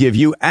really give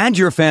you and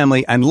your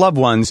family and loved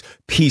ones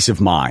peace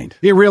of mind.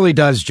 It really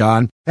does,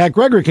 John. At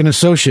Gregorick &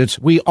 Associates,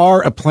 we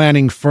are a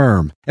planning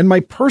firm, and my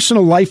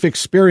personal life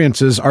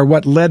experiences are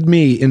what led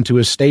me into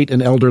estate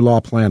and elder law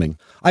planning.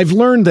 I've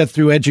learned that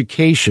through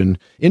education,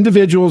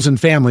 individuals and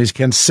families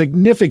can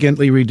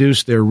significantly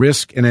reduce their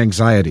risk and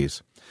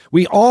anxieties.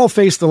 We all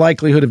face the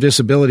likelihood of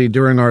disability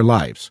during our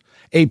lives.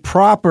 A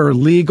proper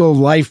legal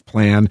life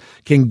plan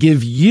can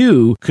give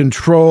you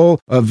control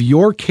of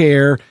your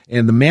care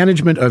and the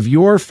management of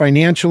your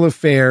financial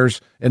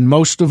affairs, and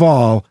most of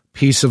all,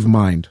 peace of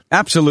mind.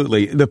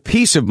 Absolutely. The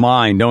peace of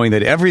mind, knowing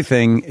that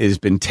everything has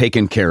been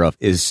taken care of,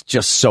 is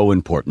just so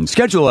important.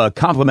 Schedule a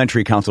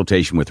complimentary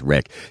consultation with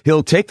Rick.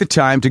 He'll take the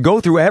time to go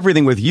through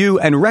everything with you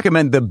and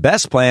recommend the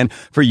best plan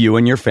for you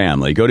and your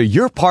family. Go to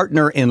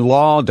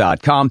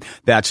yourpartnerinlaw.com.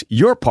 That's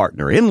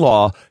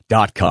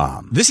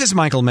yourpartnerinlaw.com. This is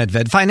Michael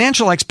Medved.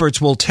 Financial experts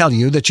will tell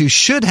you that you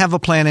should have a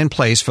plan in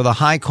place for the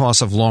high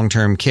cost of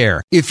long-term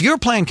care. If your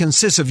plan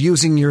consists of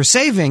using your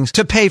savings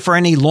to pay for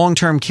any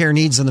long-term care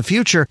needs in the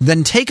future,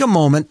 then take a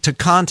moment to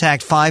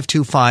contact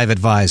 525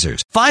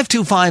 Advisors.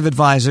 525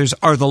 Advisors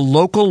are the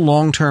local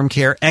long-term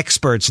care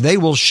experts. They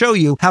will show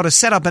you how to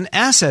set up an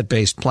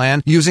asset-based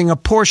plan using a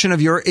portion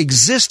of your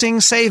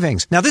existing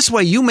savings. Now, this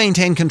way you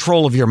maintain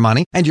control of your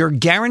money, and you're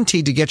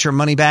guaranteed to get your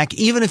money back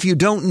even if you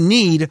don't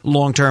need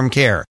long-term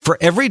care. For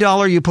every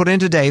dollar you put in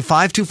today,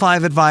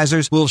 525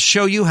 Advisors will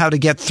show you how to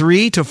get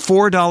 $3 to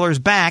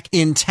 $4 back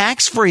in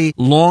tax-free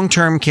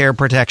long-term care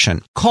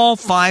protection. Call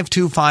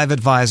 525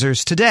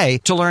 Advisors today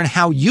to learn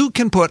how you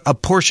can put a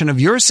portion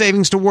of your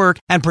savings to work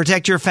and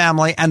protect your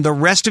family and the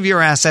rest of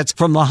your assets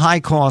from the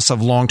high costs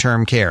of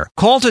long-term care.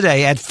 Call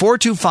today at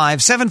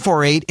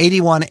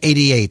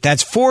 425-748-8188.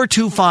 That's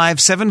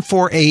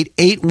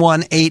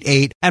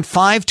 425-748-8188 at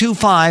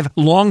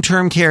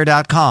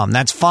 525longtermcare.com.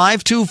 That's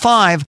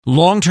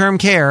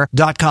 525longtermcare.com.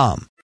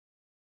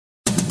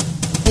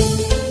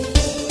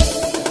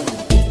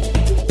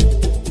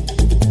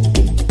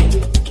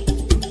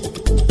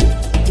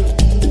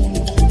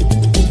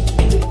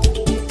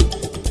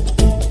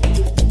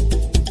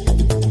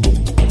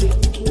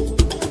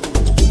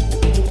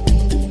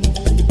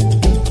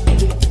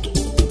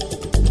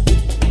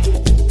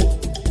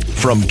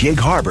 From Gig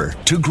Harbor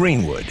to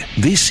Greenwood,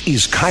 this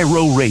is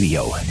Cairo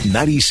Radio,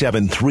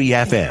 97.3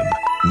 FM.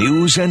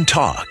 News and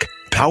talk,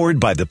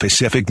 powered by the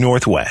Pacific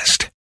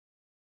Northwest.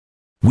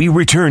 We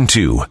return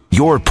to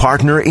Your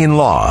Partner in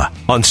Law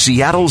on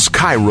Seattle's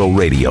Cairo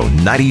Radio,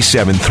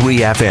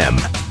 97.3 FM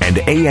and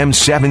AM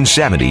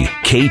 770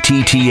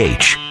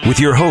 KTTH with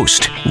your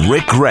host,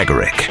 Rick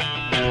Gregorick.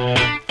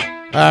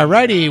 All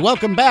righty,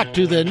 welcome back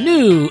to the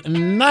new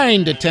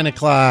 9 to 10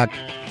 o'clock.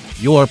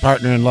 Your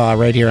Partner-in-Law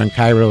right here on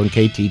Cairo and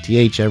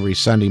KTTH every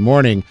Sunday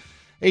morning.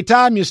 Hey,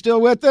 Tom, you still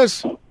with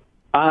us?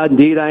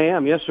 Indeed I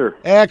am. Yes, sir.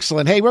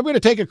 Excellent. Hey, we're going to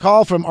take a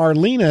call from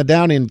Arlena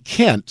down in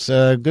Kent.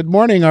 Good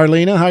morning,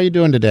 Arlena. How are you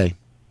doing today?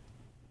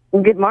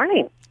 Good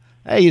morning.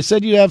 Hey, you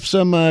said you have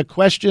some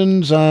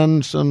questions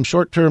on some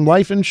short-term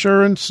life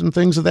insurance and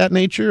things of that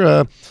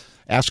nature.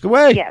 Ask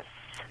away. Yes.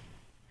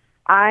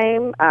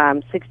 I'm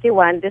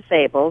 61,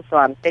 disabled, so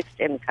I'm fixed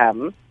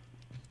income.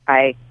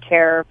 I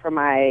care for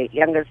my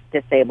youngest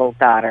disabled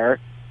daughter.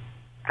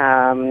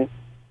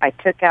 I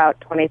took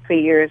out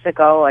 23 years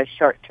ago a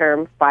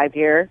short-term,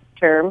 5-year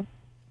term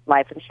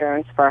life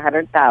insurance for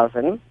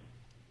 $100,000.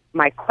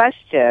 My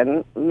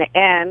question,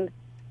 and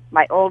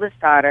my oldest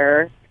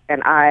daughter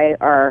and I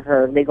are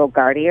her legal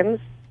guardians.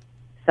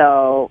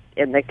 So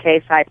in the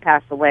case I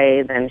pass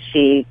away, then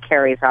she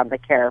carries on the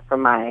care for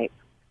my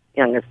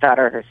youngest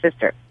daughter, her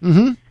sister.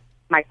 Mm-hmm.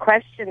 My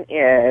question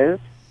is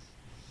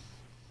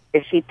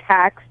she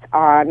taxed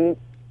on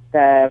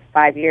the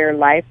 5-year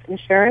life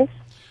insurance?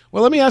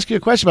 Well, let me ask you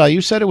a question about it.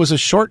 You said it was a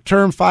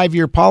short-term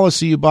 5-year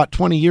policy you bought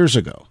 20 years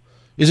ago.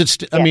 Is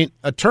it? I mean,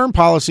 a term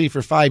policy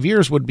for 5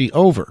 years would be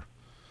over.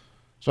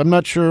 So I'm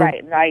not sure.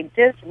 Right. I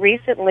just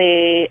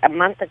recently, a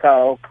month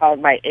ago,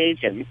 called my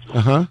agent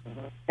Uh-huh.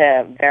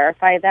 to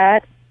verify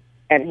that,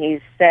 and he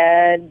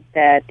said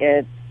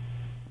that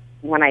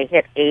when I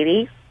hit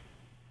 80,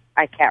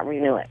 I can't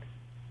renew it.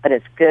 But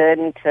it's good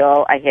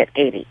until I hit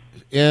 80.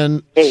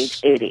 Age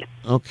 80.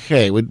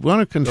 Okay, we'd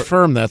want to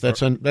confirm that.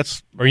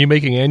 That's. Are you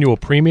making annual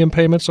premium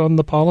payments on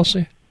the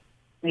policy?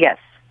 Yes.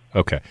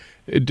 Okay.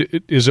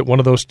 Is it one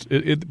of those?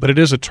 But it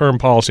is a term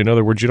policy. In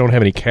other words, you don't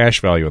have any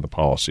cash value in the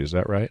policy. Is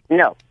that right?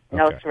 No.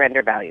 No Okay.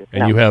 surrender value.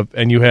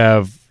 And you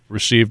have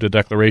received a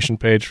declaration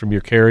page from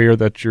your carrier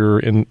that you're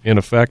in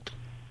effect.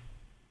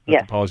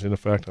 Yes. The policy in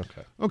effect.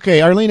 Okay.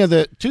 Okay, Arlena,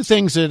 the two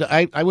things that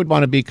I would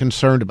want to be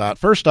concerned about.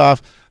 First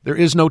off, there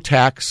is no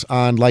tax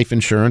on life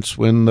insurance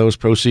when those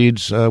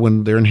proceeds,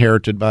 when they're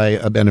inherited by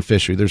a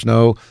beneficiary. There's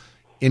no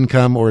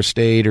income or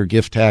estate or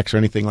gift tax or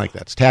anything like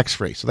that. It's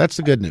tax-free. So that's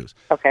the good news.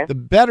 Okay. The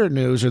better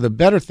news, or the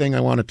better thing I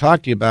want to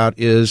talk to you about,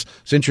 is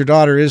since your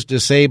daughter is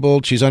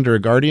disabled, she's under a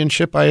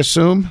guardianship, I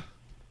assume?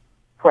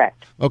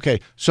 Correct.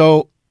 Okay,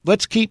 so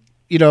let's keep,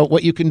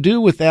 what you can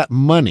do with that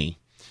money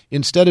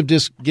instead of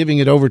just giving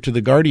it over to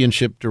the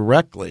guardianship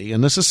directly,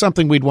 and this is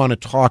something we'd want to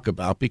talk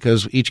about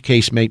because each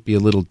case may be a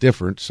little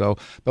different.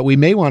 But we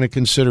may want to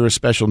consider a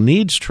special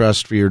needs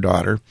trust for your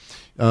daughter,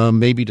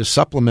 maybe to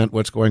supplement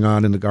what's going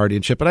on in the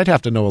guardianship. But I'd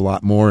have to know a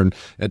lot more, and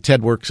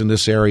Ted works in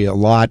this area a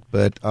lot.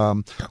 But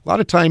a lot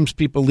of times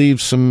people leave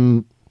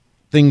some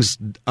things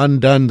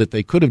undone that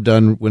they could have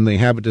done when they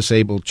have a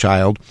disabled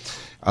child.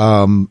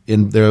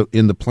 In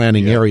the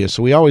planning area.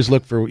 So we always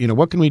look for,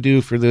 what can we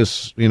do for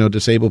this,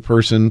 disabled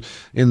person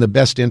in the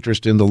best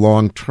interest in the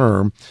long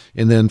term,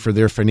 and then for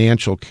their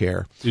financial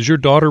care. Is your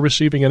daughter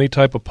receiving any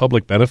type of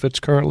public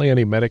benefits currently?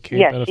 Any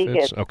Medicaid benefits? Yes, she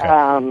gets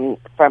Okay.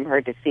 From her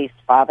deceased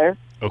father.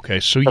 Okay,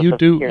 so you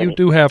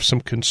do have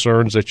some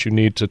concerns that you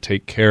need to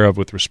take care of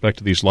with respect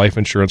to these life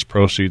insurance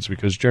proceeds,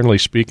 because generally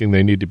speaking,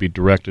 they need to be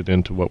directed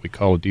into what we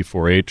call a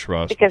D4A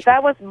trust. Because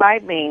that was my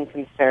main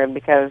concern,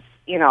 because,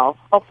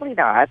 hopefully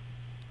not,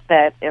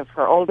 that if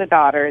her older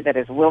daughter that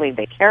is willing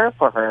to care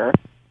for her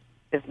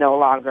is no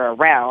longer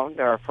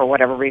around, or for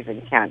whatever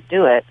reason can't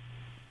do it,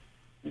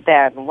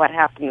 then what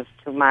happens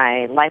to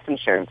my life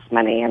insurance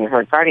money and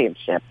her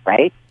guardianship,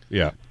 right?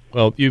 Yeah.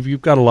 Well,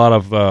 you've got a lot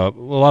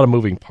of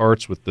moving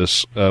parts with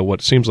this.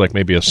 What seems like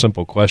maybe a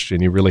simple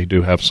question, you really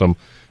do have some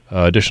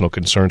additional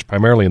concerns,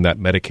 primarily in that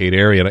Medicaid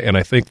area. And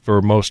I think for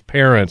most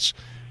parents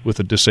with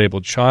a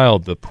disabled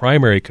child, the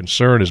primary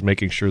concern is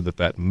making sure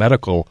that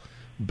medical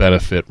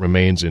benefit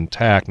remains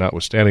intact,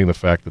 notwithstanding the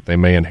fact that they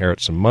may inherit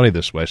some money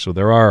this way. So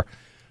there are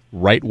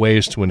right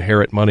ways to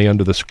inherit money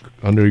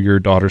under your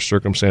daughter's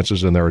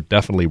circumstances, and there are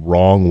definitely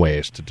wrong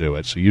ways to do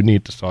it. So you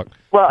need to talk.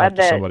 Well, talk and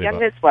to the somebody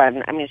youngest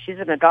one, she's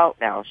an adult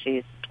now.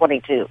 She's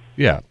 22.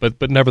 Yeah,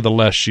 but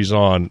nevertheless, she's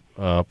on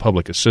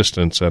public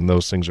assistance, and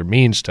those things are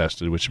means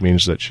tested, which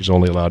means that she's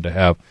only allowed to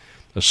have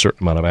a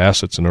certain amount of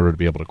assets in order to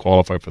be able to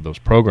qualify for those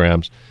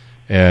programs.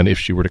 And if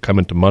she were to come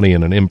into money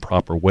in an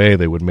improper way,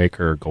 they would make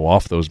her go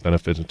off those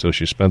benefits until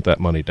she spent that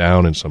money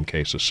down in some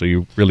cases. So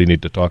you really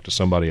need to talk to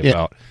somebody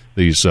about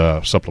these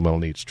supplemental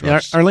needs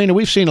trusts. Arlena,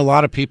 we've seen a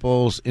lot of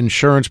people's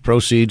insurance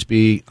proceeds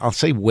be, I'll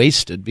say,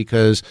 wasted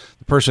because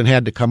the person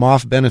had to come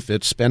off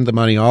benefits, spend the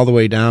money all the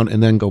way down,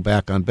 and then go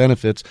back on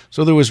benefits.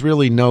 So there was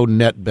really no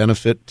net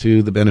benefit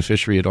to the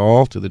beneficiary at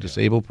all, to the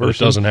disabled person.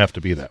 But it doesn't have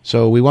to be that.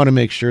 So we want to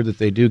make sure that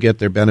they do get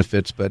their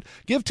benefits. But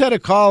give Ted a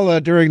call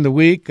during the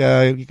week.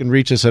 You can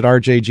reach us at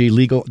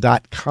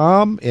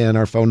rjglegal.com, and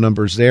our phone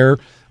number's there.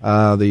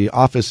 The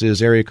office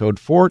is area code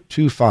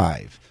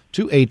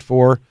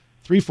 425-284-3450.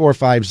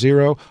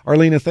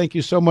 Arlena, thank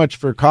you so much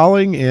for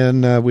calling,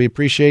 and we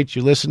appreciate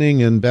you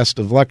listening, and best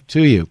of luck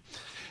to you.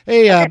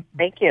 Hey,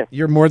 thank you.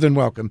 You're more than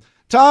welcome.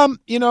 Tom,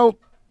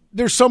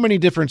 there's so many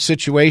different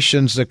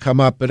situations that come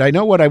up, but I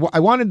know what I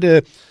wanted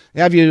to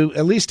have you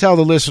at least tell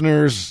the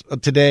listeners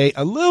today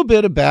a little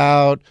bit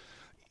about,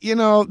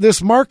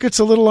 this market's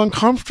a little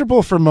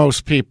uncomfortable for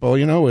most people.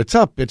 It's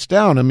up, it's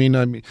down. I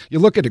mean, you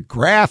look at a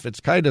graph, it's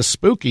kind of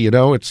spooky,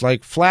 it's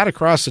like flat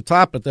across the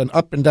top, but then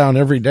up and down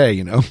every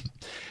day,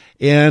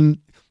 And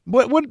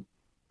what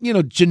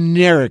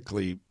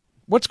generically,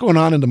 what's going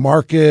on in the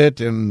market,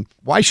 and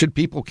why should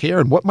people care,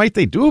 and what might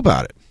they do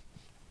about it?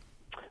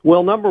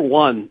 Well, number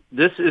one,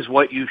 this is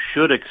what you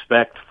should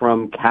expect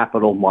from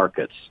capital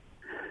markets.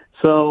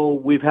 So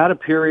we've had a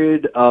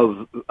period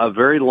of a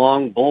very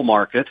long bull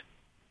market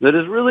that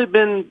has really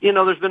been,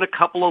 there's been a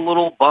couple of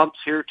little bumps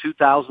here,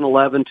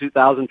 2011,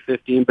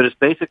 2015, but it's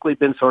basically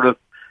been sort of,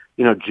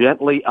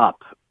 gently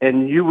up.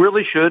 And you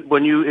really should,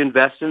 when you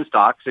invest in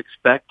stocks,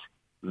 expect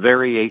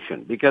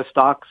variation, because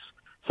stocks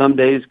some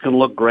days can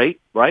look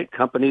great, right?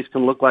 Companies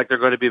can look like they're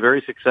going to be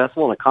very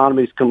successful, and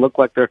economies can look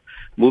like they're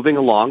moving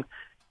along.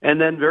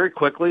 And then very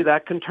quickly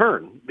that can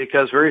turn,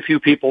 because very few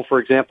people, for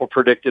example,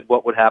 predicted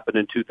what would happen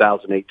in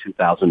 2008,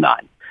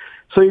 2009.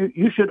 So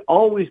you should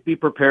always be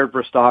prepared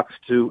for stocks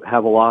to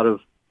have a lot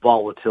of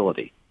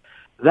volatility.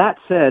 That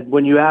said,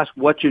 when you ask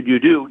what should you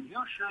do,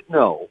 you should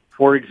know,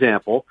 for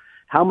example,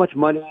 how much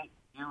money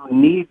you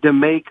need to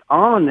make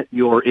on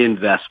your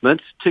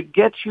investments to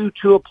get you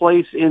to a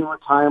place in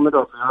retirement,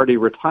 or if you're already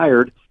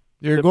retired,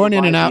 you're going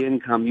in and out. The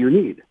income you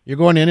need. You're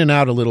going in and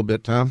out a little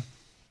bit, Tom.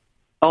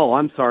 Oh,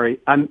 I'm sorry.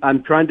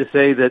 I'm trying to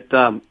say that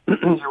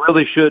you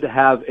really should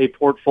have a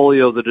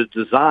portfolio that is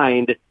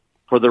designed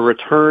for the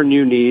return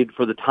you need,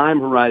 for the time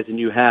horizon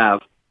you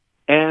have,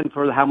 and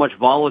for how much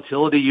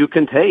volatility you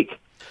can take.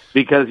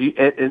 Because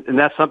and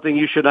that's something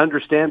you should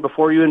understand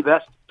before you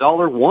invest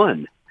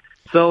 $1.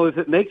 So if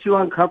it makes you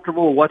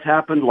uncomfortable with what's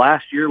happened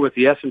last year with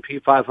the S&P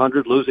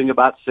 500 losing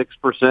about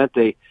 6%,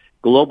 a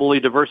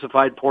globally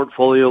diversified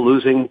portfolio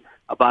losing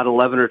about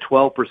 11 or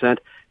 12%,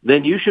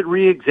 then you should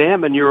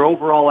re-examine your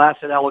overall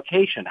asset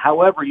allocation.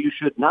 However, you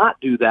should not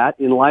do that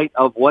in light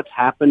of what's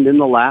happened in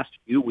the last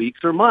few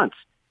weeks or months.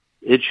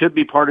 It should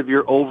be part of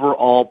your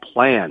overall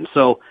plan.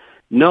 So,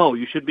 no,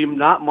 you should be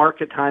not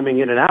market timing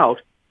in and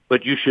out,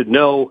 but you should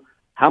know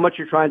how much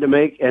you're trying to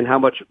make and how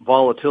much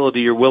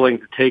volatility you're willing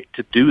to take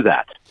to do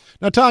that.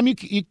 Now, Tom,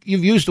 you've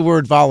used the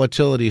word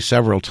volatility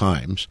several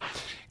times,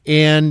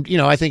 and,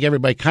 I think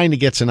everybody kind of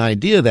gets an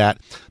idea of that.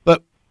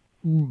 But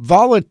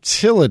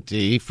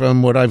volatility,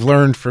 from what I've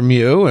learned from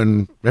you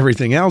and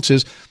everything else,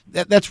 is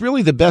that's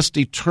really the best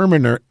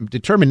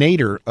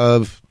determinator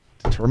of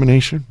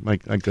determination. My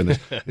goodness.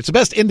 It's the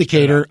best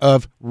indicator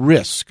of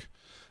risk.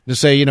 To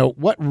say,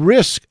 what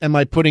risk am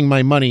I putting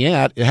my money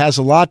at? It has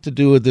a lot to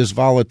do with this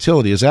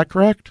volatility. Is that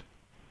correct?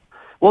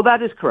 Well,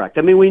 that is correct.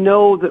 I mean, we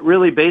know that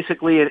really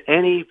basically in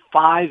any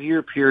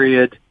 5-year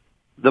period,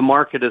 the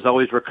market has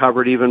always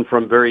recovered even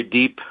from very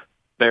deep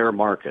bear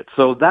markets.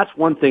 So that's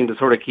one thing to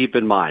sort of keep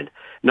in mind.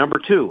 Number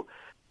two,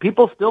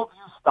 people still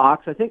view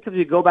stocks. I think if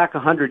you go back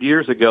 100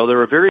 years ago, there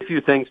were very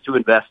few things to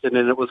invest in,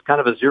 and it was kind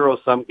of a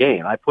zero-sum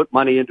game. I put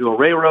money into a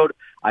railroad,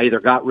 I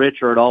either got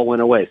rich or it all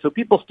went away. So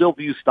people still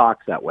view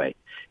stocks that way.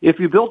 If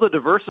you build a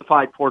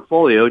diversified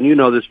portfolio, and you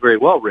know this very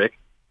well, Rick,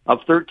 of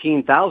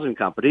 13,000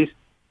 companies,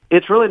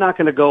 it's really not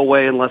going to go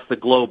away unless the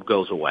globe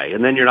goes away,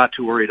 and then you're not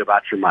too worried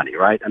about your money,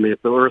 right? I mean, if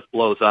the earth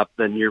blows up,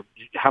 then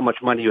how much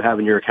money you have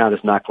in your account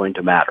is not going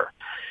to matter.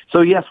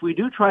 So, yes, we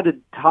do try to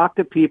talk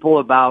to people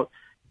about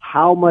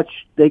how much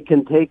they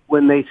can take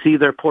when they see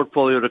their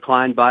portfolio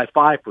decline by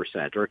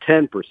 5% or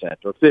 10%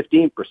 or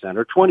 15%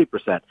 or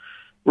 20%.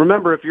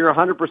 Remember, if you're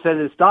 100%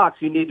 in stocks,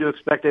 you need to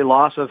expect a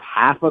loss of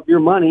half of your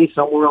money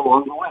somewhere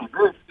along the way.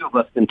 Very few of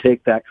us can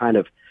take that kind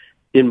of,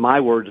 in my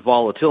words,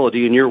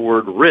 volatility, in your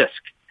word,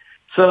 risk.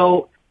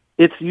 So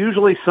it's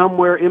usually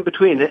somewhere in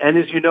between. And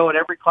as you know, in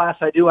every class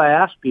I do, I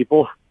ask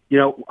people,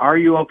 are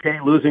you okay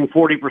losing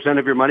 40%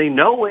 of your money,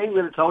 knowing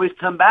that it's always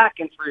come back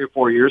in 3 or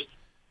 4 years,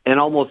 and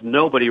almost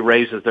nobody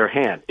raises their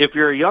hand. If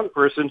you're a young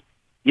person,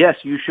 yes,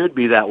 you should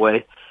be that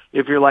way.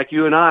 If you're like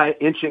you and I,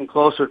 inching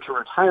closer to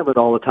retirement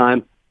all the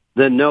time,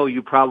 then no,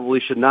 you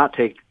probably should not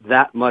take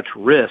that much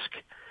risk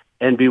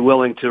and be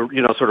willing to,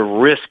 sort of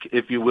risk,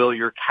 if you will,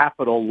 your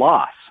capital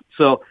loss.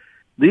 So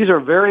these are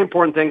very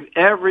important things.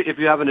 If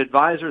you have an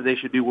advisor, they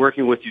should be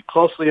working with you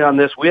closely on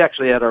this. We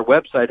actually at our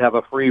website have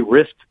a free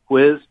risk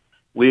quiz.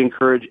 We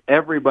encourage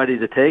everybody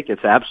to take.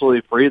 It's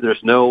absolutely free.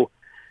 There's no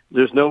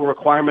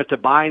requirement to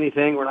buy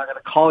anything. We're not going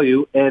to call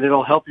you, and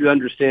it'll help you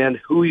understand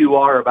who you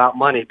are about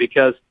money,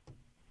 because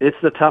it's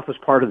the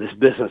toughest part of this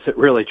business. It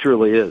really,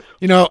 truly is.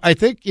 I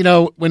think,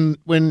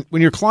 when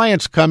your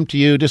clients come to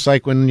you, just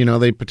like when,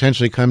 they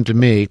potentially come to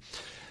me,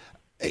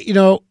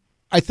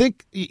 I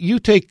think you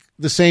take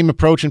the same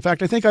approach. In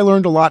fact, I think I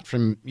learned a lot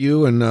from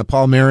you and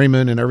Paul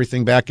Merriman and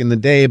everything back in the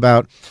day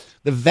about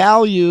the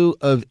value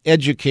of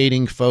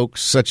educating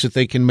folks such that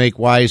they can make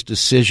wise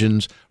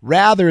decisions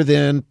rather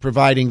than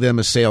providing them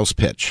a sales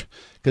pitch.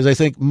 Because I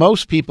think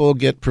most people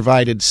get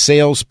provided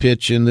sales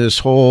pitch in this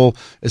whole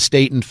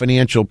estate and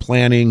financial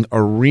planning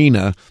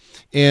arena.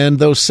 And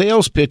those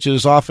sales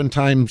pitches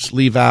oftentimes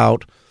leave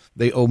out,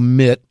 they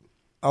omit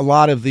a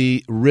lot of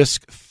the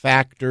risk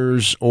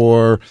factors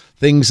or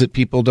things that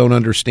people don't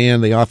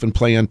understand. They often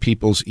play on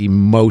people's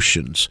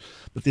emotions.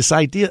 But this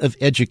idea of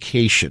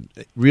education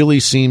really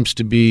seems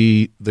to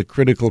be the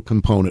critical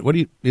component.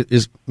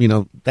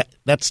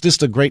 That's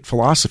just a great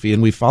philosophy,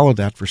 and we followed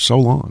that for so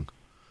long.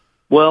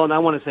 Well, and I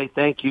want to say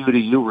thank you to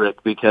you,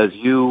 Rick, because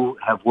you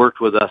have worked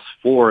with us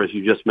for, as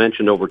you just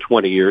mentioned, over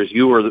 20 years.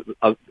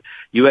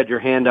 You had your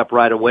hand up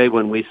right away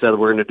when we said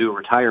we're going to do a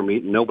retire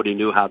meet, and nobody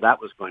knew how that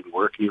was going to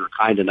work. You were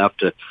kind enough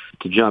to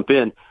jump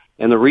in.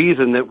 And the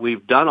reason that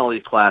we've done all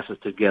these classes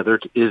together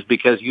is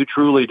because you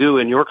truly do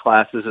in your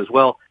classes as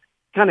well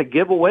kind of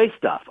give away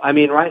stuff. I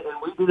mean, right? And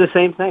we do the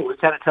same thing. We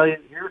kind of tell you,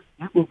 here,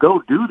 you can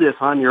go do this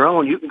on your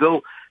own. You can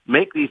go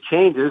make these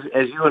changes.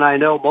 As you and I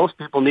know, most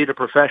people need a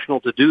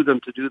professional to do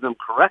them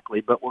correctly,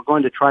 but we're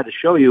going to try to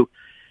show you,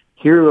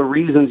 here are the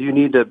reasons you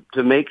need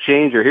to make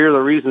change, or here are the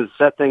reasons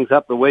to set things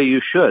up the way you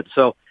should.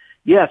 So,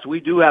 yes, we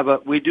do have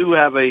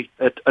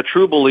a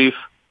true belief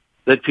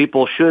that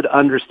people should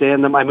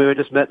understand them. I mean,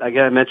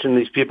 I mentioned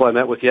these people I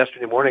met with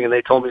yesterday morning, and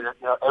they told me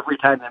that every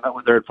time they met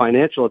with their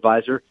financial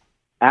advisor,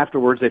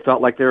 afterwards they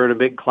felt like they were in a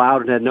big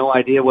cloud and had no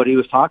idea what he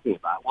was talking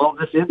about. Well,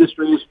 this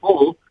industry is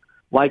full,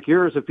 like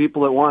yours, of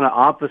people that want to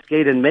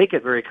obfuscate and make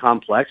it very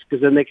complex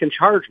because then they can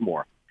charge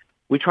more.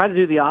 We try to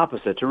do the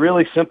opposite, to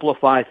really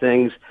simplify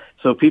things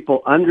so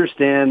people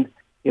understand,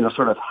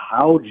 sort of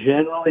how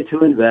generally to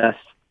invest,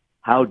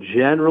 how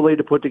generally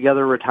to put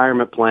together a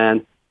retirement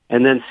plan,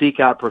 and then seek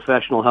out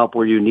professional help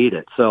where you need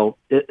it. So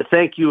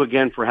thank you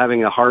again for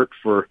having a heart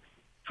for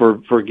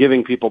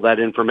giving people that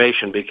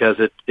information, because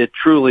it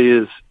truly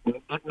is,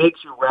 it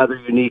makes you rather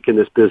unique in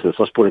this business.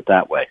 Let's put it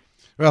that way.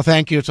 Well,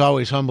 thank you. It's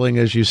always humbling,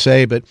 as you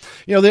say. But,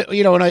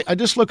 and I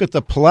just look at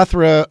the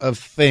plethora of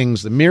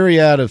things, the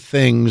myriad of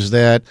things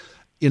that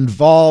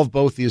involve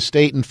both the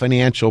estate and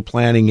financial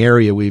planning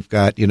area. We've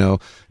got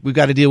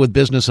to deal with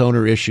business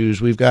owner issues.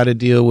 We've got to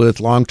deal with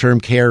long-term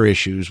care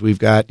issues. We've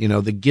got,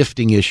 the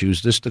gifting issues,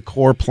 just the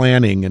core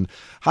planning. And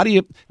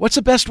what's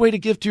the best way to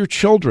give to your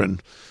children,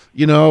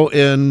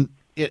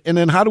 and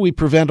then how do we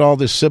prevent all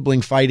this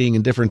sibling fighting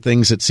and different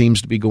things that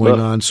seems to be going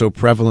on so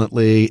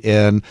prevalently?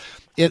 And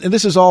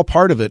this is all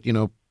part of it,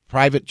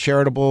 private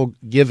charitable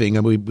giving.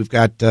 And we've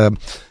got,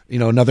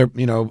 another,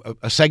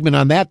 a segment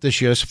on that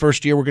this year. It's the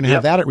first year we're going to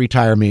have that at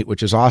Retire Meet,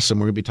 which is awesome.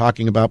 We're going to be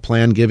talking about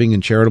planned giving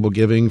and charitable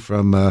giving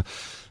from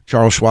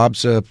Charles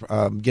Schwab's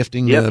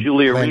gifting.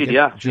 Julia Reed,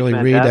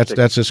 Julia Reed,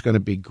 that's just going to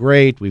be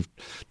great. We've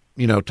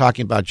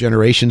talking about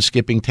generation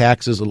skipping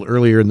taxes a little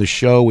earlier in the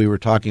show. We were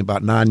talking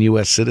about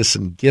non-U.S.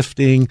 citizen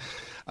gifting.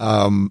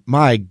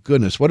 My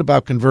goodness, what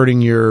about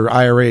converting your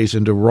IRAs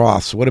into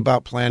Roths? What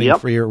about planning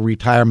for your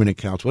retirement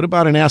accounts? What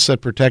about an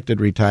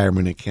asset-protected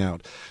retirement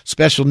account?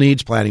 Special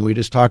needs planning. We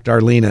just talked to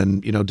Arlena,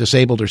 and,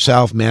 disabled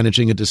herself,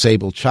 managing a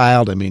disabled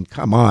child. I mean,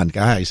 come on,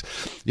 guys.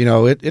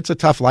 It's a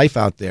tough life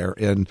out there.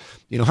 And,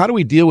 how do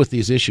we deal with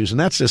these issues? And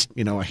that's just,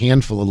 a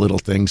handful of little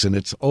things. And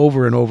it's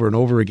over and over and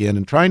over again.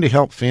 And trying to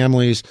help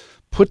families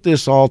put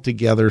this all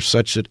together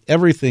such that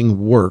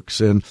everything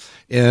works. And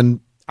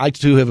I,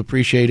 too, have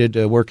appreciated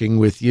working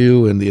with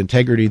you, and the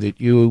integrity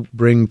that you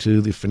bring to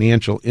the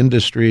financial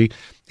industry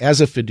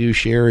as a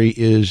fiduciary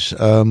is,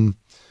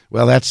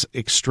 that's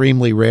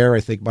extremely rare. I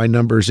think my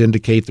numbers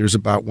indicate there's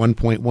about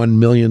 1.1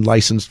 million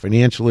licensed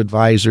financial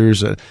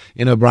advisors, and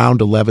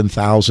around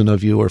 11,000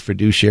 of you are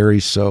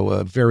fiduciaries,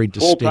 so very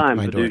distinct. Full-time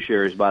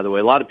fiduciaries, by the way.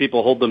 A lot of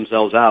people hold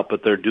themselves out,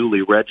 but they're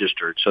duly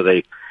registered. So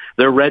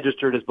they're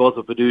registered as both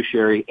a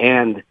fiduciary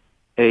and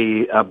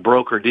a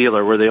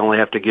broker-dealer, where they only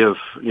have to give,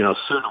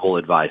 suitable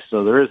advice.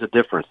 So there is a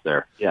difference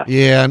there. Yeah.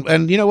 Yeah.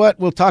 And you know what?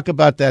 We'll talk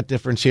about that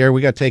difference here.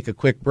 We got to take a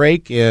quick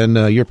break, and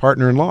your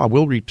partner-in-law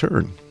will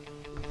return.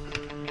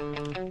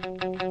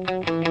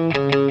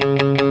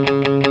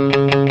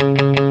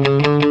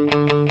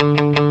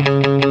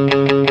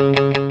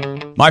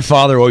 My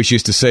father always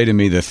used to say to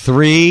me the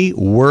three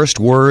worst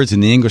words in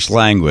the English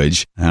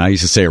language, and I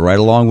used to say it right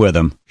along with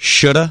him: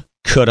 shoulda,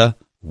 coulda,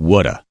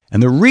 woulda.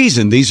 And the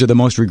reason these are the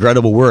most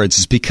regrettable words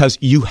is because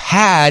you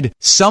had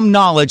some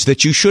knowledge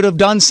that you should have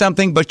done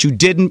something, but you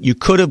didn't. You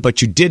could have,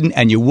 but you didn't.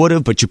 And you would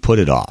have, but you put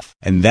it off.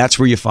 And that's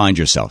where you find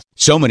yourself.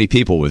 So many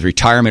people with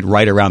retirement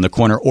right around the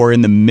corner or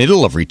in the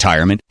middle of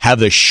retirement have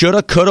the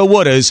shoulda, coulda,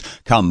 wouldas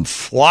come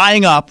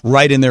flying up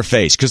right in their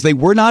face because they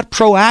were not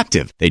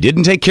proactive. They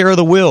didn't take care of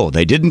the will.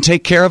 They didn't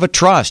take care of a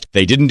trust.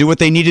 They didn't do what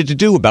they needed to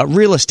do about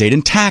real estate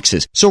and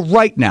taxes. So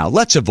right now,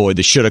 let's avoid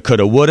the shoulda,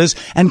 coulda, wouldas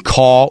and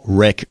call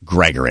Rick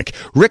Gregorick.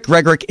 Rick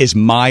Gregorick is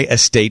my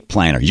estate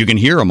planner. You can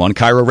hear him on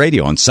Cairo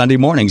Radio on Sunday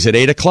mornings at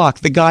 8 o'clock.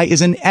 The guy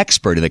is an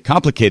expert in the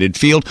complicated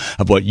field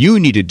of what you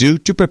need to do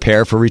to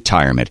prepare for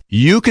retirement.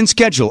 You can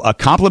schedule a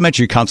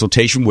complimentary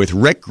consultation with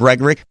Rick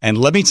Gregorick, and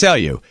let me tell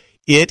you,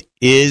 it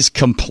is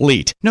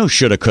complete. No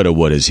shoulda, coulda,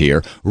 wouldas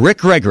here. Rick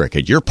Gregorick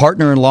at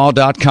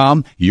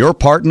yourpartnerinlaw.com,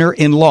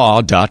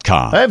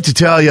 yourpartnerinlaw.com. I have to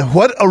tell you,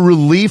 what a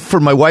relief for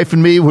my wife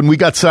and me when we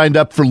got signed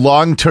up for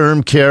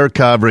long-term care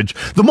coverage.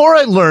 The more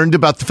I learned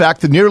about the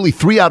fact that nearly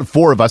 3 out of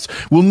 4 of us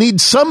will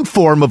need some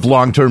form of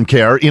long-term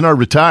care in our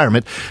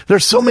retirement,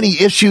 there's so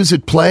many issues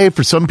at play.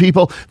 For some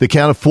people, they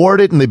can't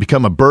afford it and they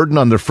become a burden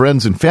on their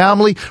friends and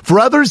family. For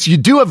others, you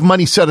do have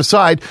money set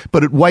aside,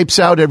 but it wipes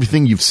out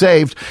everything you've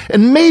saved.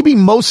 And maybe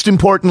most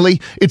importantly,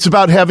 Ultimately, it's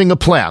about having a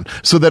plan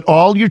so that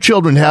all your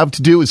children have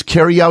to do is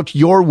carry out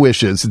your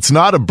wishes. It's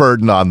not a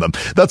burden on them.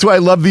 That's why I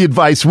love the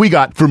advice we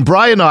got from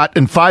Brian Ott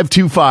and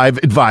 525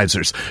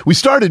 Advisors. We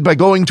started by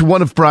going to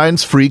one of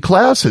Brian's free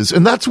classes,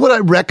 and that's what I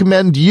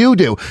recommend you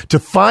do to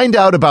find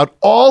out about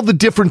all the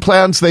different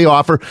plans they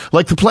offer,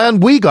 like the plan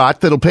we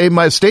got that'll pay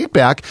my estate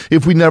back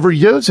if we never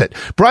use it.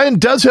 Brian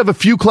does have a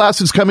few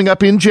classes coming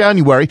up in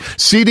January.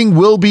 Seating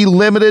will be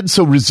limited,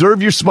 so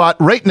reserve your spot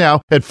right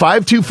now at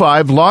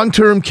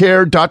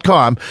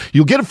 525longtermcare.com.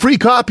 You'll get a free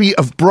copy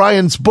of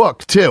Brian's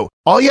book, too.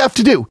 All you have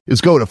to do is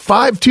go to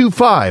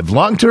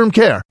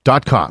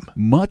 525longtermcare.com.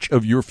 Much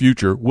of your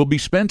future will be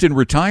spent in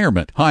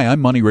retirement. Hi,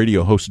 I'm Money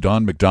Radio host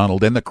Don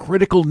McDonald, and the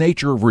critical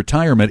nature of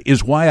retirement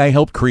is why I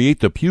helped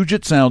create the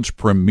Puget Sound's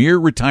premier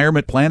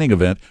retirement planning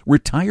event,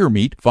 Retire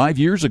Meet, 5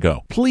 years ago.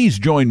 Please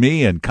join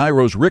me and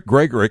Cairo's Rick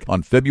Gregorick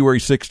on February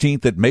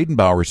 16th at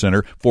Maidenbauer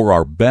Center for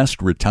our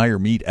best Retire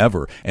Meet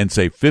ever, and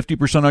save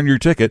 50% on your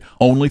ticket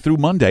only through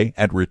Monday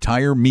at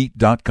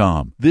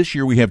retiremeet.com. This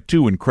year we have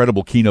two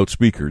incredible keynote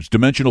speakers,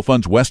 Dimensional Funds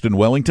Weston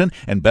Wellington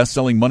and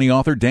best-selling money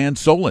author Dan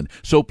Solon.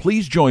 So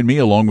please join me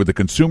along with the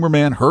consumer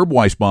man Herb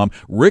Weisbaum,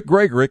 Rick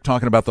Gregorick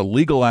talking about the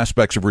legal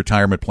aspects of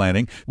retirement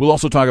planning. We'll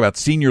also talk about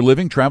senior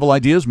living, travel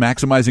ideas,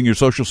 maximizing your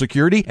Social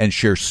Security, and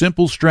share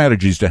simple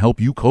strategies to help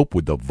you cope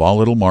with the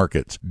volatile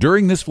markets.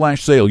 During this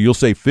flash sale, you'll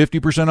save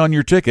 50% on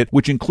your ticket,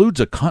 which includes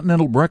a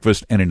continental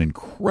breakfast and an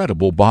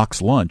incredible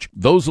box lunch.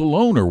 Those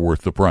alone are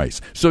worth the price,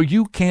 so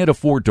you can't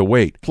afford to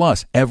wait.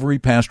 Plus, every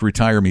past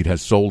Retire Meet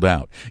has sold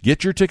out.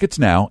 Get your tickets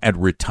now at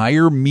retiremeet.com.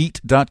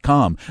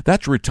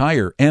 That's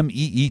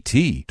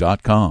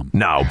retiremeet.com.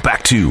 Now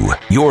back to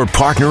Your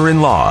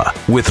Partner-in-Law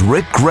with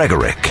Rick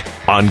Gregorick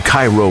on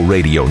Cairo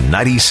Radio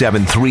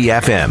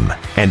 97.3 FM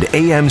and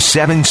AM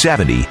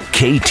 770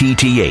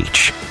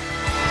 KTTH.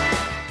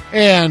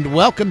 And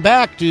welcome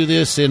back to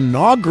this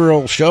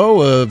inaugural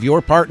show of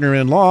Your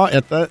Partner-in-Law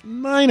at the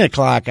 9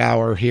 o'clock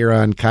hour here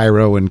on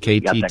Cairo and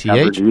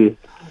KTTH.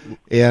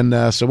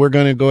 And so we're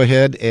going to go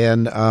ahead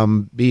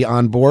and be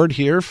on board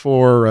here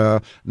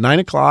for 9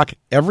 o'clock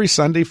every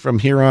Sunday from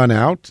here on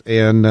out.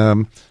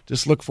 And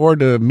just look forward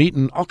to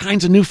meeting all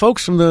kinds of new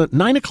folks from the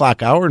 9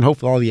 o'clock hour, and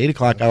hopefully all the 8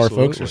 o'clock hour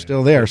folks are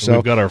still there. So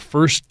we've got our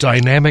first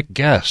dynamic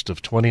guest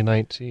of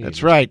 2019.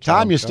 That's right.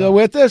 Tom, you still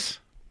with us?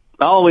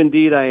 Oh,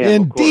 indeed I am.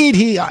 Indeed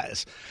he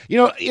is.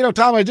 You know,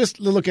 Tom, I just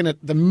looking at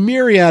the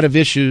myriad of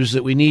issues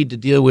that we need to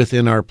deal with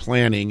in our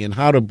planning and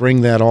how to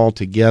bring that all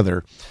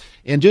together.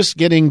 And just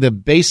getting the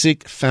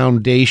basic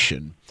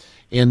foundation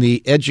and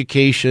the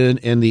education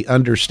and the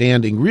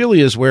understanding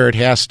really is where it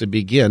has to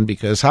begin,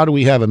 because how do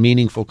we have a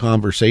meaningful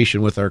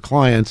conversation with our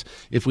clients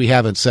if we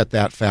haven't set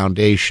that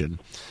foundation?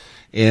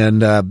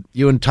 And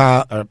you and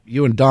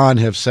Don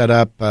have set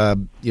up,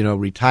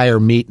 Retire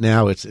Meet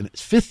now. It's in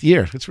its 5th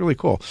year. It's really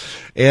cool.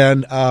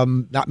 And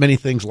not many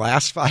things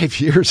last 5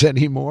 years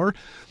anymore.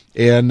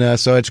 And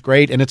so it's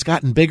great, and it's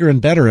gotten bigger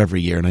and better every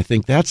year, and I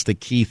think that's the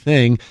key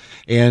thing.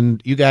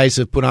 And you guys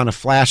have put on a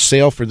flash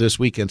sale for this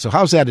weekend. So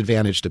how's that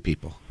advantage to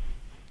people?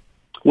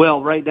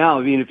 Well, right now,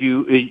 I mean,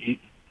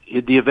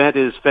 the event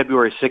is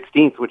February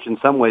 16th, which in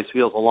some ways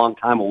feels a long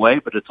time away,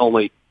 but it's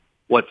only,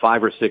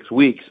 5 or 6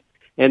 weeks.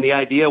 And the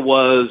idea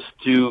was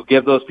to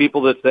give those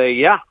people that say,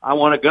 yeah, I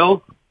want to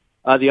go,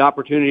 the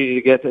opportunity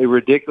to get a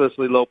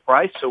ridiculously low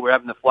price. So we're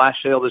having the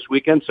flash sale this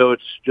weekend. So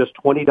it's just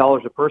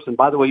 $20 a person.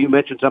 By the way, you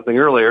mentioned something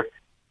earlier.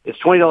 It's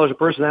 $20 a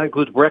person. That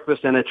includes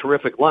breakfast and a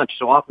terrific lunch.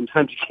 So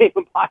oftentimes you can't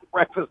even buy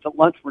breakfast and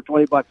lunch for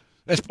 $20.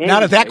 That's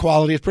not at that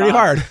quality. It's pretty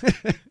hard.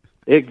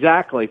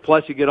 Exactly.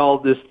 Plus you get all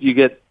this,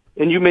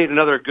 and you made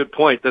another good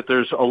point that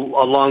there's a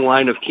long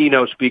line of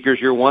keynote speakers.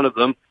 You're one of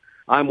them.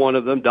 I'm one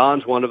of them.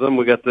 Don's one of them.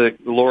 We got the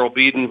Laurel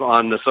Beeden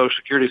on the Social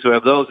Security. So we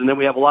have those. And then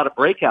we have a lot of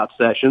breakout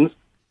sessions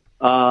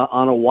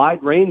on a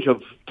wide range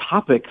of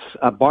topics.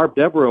 Barb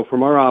Devereaux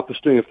from our office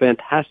doing a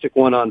fantastic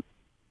one on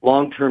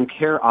long-term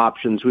care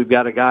options. We've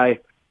got a guy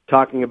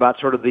talking about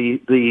sort of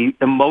the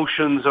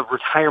emotions of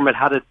retirement,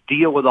 how to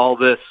deal with all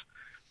this.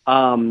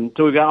 So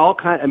we've got all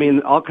kinds,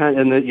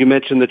 and then you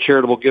mentioned the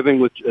charitable giving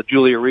with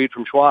Julia Reed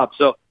from Schwab.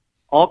 So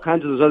all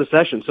kinds of those other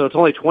sessions. So it's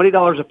only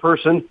 $20 a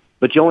person,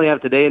 but you only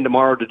have today and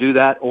tomorrow to do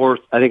that, or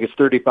I think it's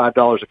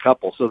 $35 a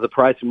couple. So the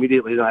price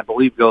immediately, I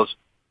believe, goes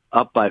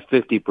up by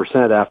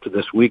 50% after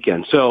this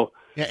weekend. So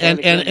and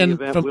the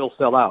event will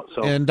sell out.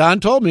 So, and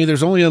Don told me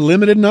there's only a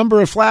limited number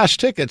of flash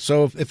tickets.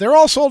 So if they're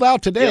all sold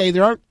out today,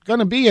 there aren't going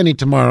to be any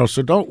tomorrow.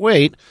 So don't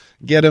wait.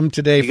 Get them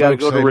today, you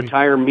folks. You got to go to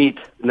Retire Meet,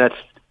 and that's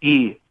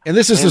E. And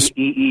this is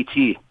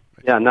EET.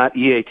 Yeah, not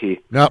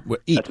EAT. No,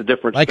 that's a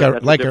different. Like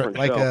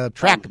a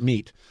track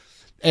meet.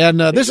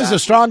 And this is the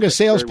strongest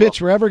sales pitch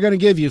we're ever going to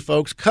give you,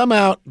 folks. Come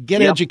out,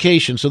 get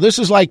education. So this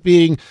is like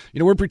being,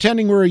 we're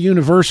pretending we're a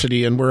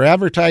university and we're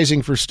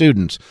advertising for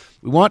students.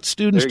 We want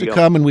students to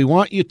come, and we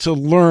want you to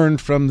learn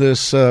from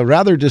this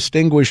rather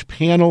distinguished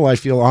panel. I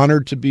feel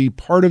honored to be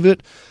part of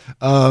it.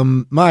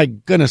 My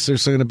goodness,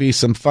 there's going to be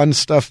some fun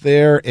stuff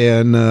there.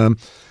 And,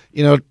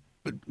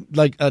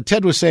 like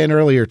Ted was saying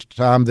earlier,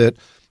 Tom, that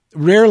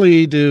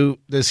rarely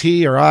does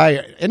he or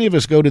any of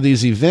us go to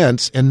these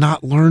events and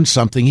not learn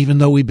something, even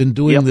though we've been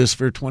doing this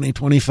for 20,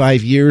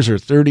 25 years or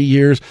 30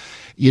 years.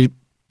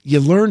 You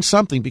learn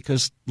something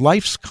because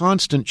life's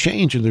constant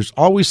change, and there's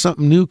always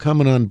something new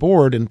coming on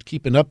board, and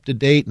keeping up to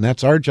date. And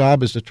that's our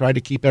job, is to try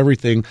to keep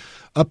everything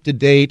up to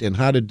date and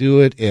how to do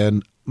it.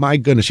 And my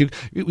goodness,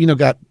 you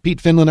got Pete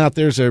Finland out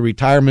there as a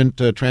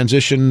retirement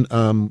transition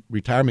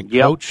retirement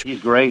coach. He's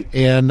great.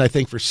 And I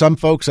think for some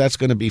folks that's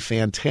going to be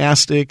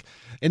fantastic.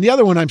 And the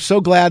other one I'm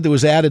so glad that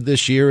was added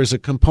this year is a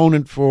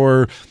component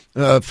for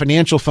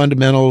financial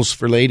fundamentals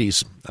for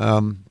ladies,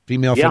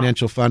 female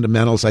financial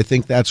fundamentals. I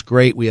think that's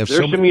great. We have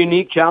There's some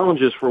unique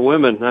challenges for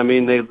women. I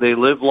mean, they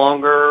live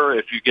longer.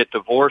 If you get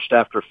divorced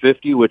after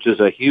 50, which is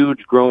a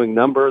huge growing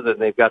number, then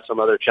they've got some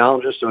other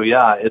challenges. So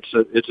yeah, it's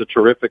a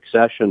terrific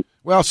session.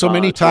 Well, so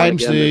many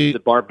times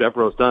that Barb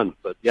Devereaux's done,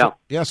 but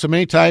yeah. So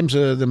many times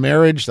the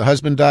marriage, the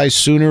husband dies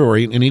sooner,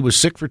 and he was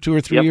sick for 2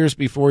 or 3 years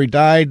before he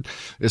died.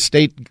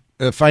 Estate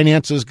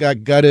finances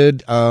got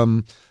gutted.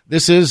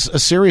 This is a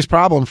serious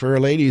problem for our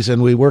ladies,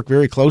 and we work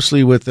very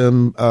closely with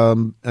them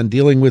on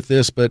dealing with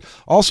this, but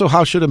also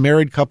how should a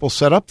married couple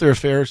set up their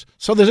affairs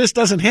so that this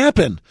doesn't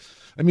happen?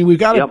 I mean, we've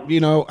got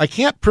to, I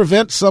can't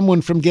prevent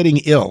someone from getting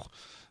ill.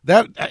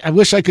 That I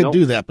wish I could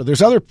do that, but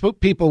there's other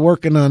people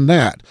working on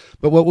that.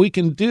 But what we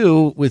can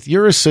do with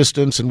your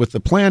assistance and with the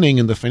planning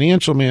and the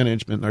financial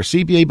management and our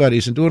CBA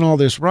buddies and doing all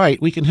this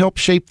right, we can help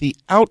shape the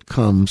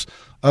outcomes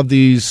of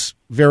these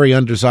very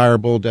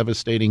undesirable,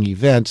 devastating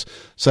events,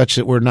 such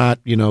that we're not,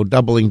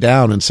 doubling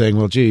down and saying,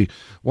 well, gee,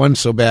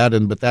 one's so bad,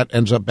 but that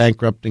ends up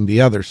bankrupting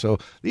the other. So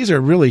these are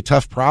really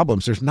tough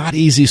problems. There's not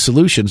easy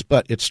solutions,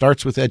 but it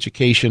starts with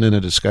education and a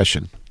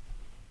discussion.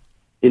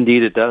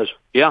 Indeed it does.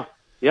 Yeah.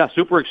 Yeah,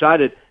 super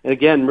excited. And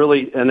again,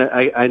 really, and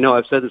I know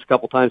I've said this a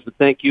couple times, but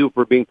thank you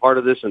for being part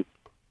of this. And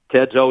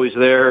Ted's always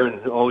there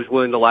and always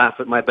willing to laugh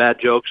at my bad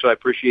jokes, so I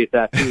appreciate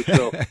that too.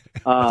 So I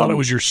thought it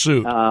was your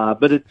suit.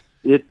 But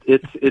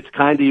it's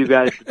kind of you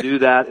guys to do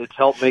that. It's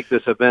helped make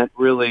this event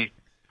really.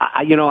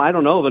 I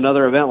don't know of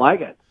another event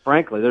like it.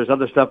 Frankly, there's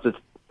other stuff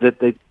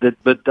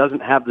that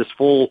doesn't have this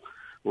full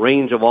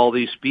range of all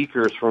these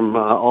speakers from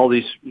all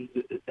these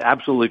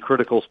absolutely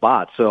critical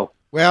spots. So.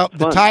 Well,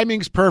 the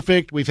timing's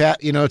perfect. We've had,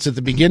 it's at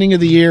the beginning of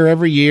the year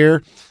every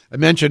year. I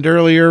mentioned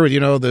earlier,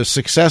 the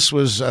success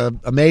was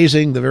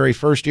amazing. The very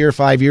first year,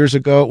 5 years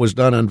ago, it was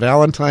done on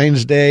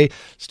Valentine's Day.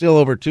 Still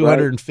over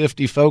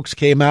 250 folks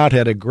came out,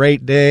 had a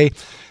great day.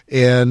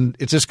 And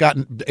it's just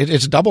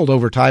it's doubled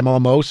over time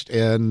almost.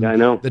 And I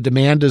know. The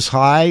demand is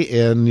high.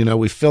 And,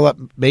 we fill up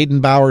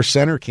Maidenbauer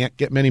Center. Can't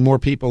get many more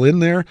people in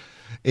there.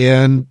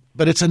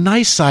 But it's a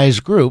nice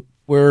size group,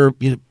 where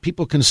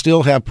people can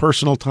still have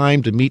personal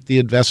time to meet the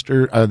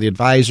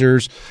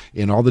advisors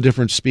and all the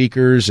different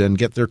speakers and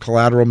get their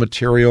collateral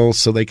material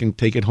so they can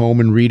take it home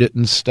and read it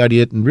and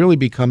study it and really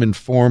become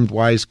informed,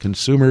 wise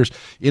consumers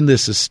in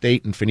this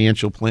estate and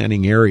financial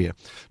planning area.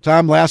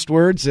 Tom, last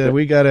words.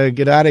 We got to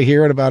get out of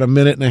here in about a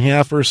minute and a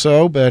half or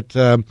so, but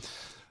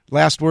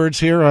last words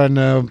here on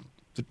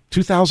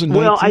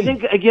 2019. Well, I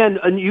think, again,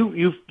 and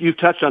you've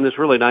touched on this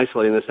really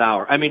nicely in this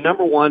hour. I mean,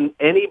 number one,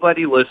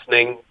 anybody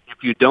listening,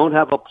 if you don't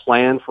have a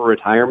plan for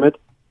retirement,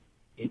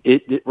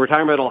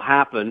 retirement will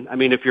happen. I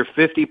mean, if you're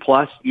 50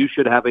 plus, you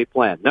should have a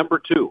plan. Number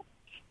two,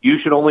 you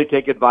should only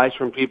take advice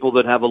from people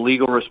that have a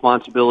legal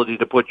responsibility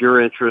to put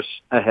your interests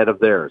ahead of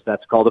theirs.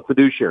 That's called a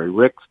fiduciary.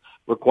 Rick's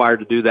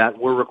required to do that.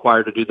 We're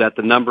required to do that.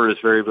 The number is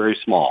very, very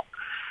small.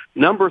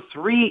 Number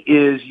three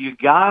is you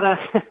gotta,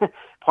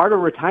 part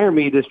of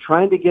retirement is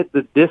trying to get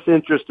the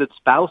disinterested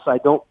spouse. I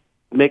don't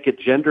make it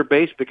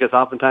gender-based because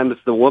oftentimes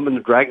it's the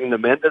woman dragging the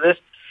men to this.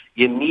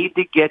 You need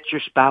to get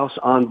your spouse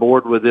on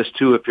board with this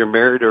too if you're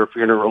married or if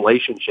you're in a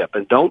relationship.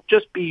 And don't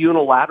just be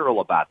unilateral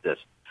about this.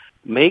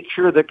 Make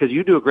sure that, because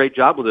you do a great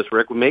job with this,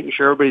 Rick, making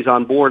sure everybody's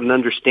on board and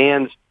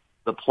understands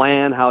the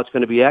plan, how it's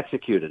going to be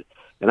executed.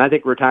 And I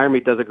think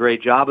Retirement does a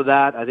great job of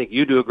that. I think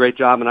you do a great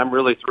job, and I'm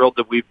really thrilled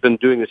that we've been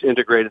doing this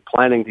integrated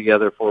planning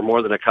together for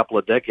more than a couple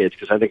of decades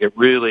because I think it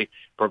really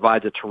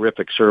provides a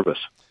terrific service.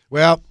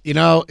 Well,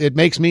 it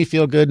makes me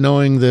feel good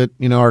knowing that,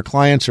 our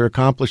clients are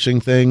accomplishing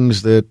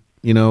things that,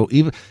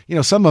 even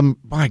some of them,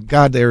 my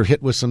God, they're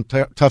hit with some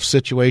tough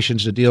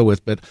situations to deal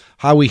with, but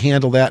how we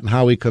handle that and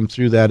how we come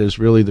through that is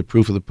really the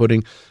proof of the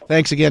pudding.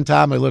 Thanks again,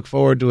 Tom. I look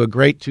forward to a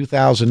great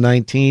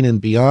 2019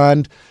 and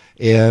beyond.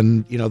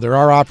 And, there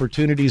are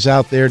opportunities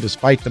out there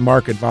despite the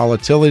market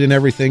volatility and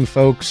everything,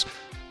 folks.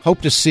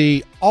 Hope to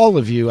see all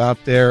of you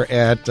out there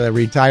at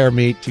Retire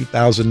Meet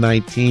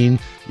 2019. You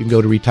can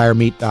go to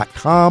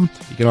retiremeet.com.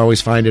 You can always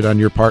find it on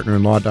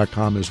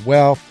yourpartnerinlaw.com as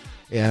well.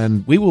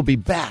 And we will be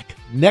back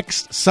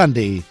next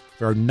Sunday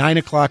for our 9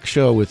 o'clock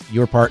show with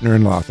Your Partner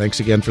in Law. Thanks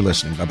again for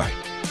listening. Bye-bye.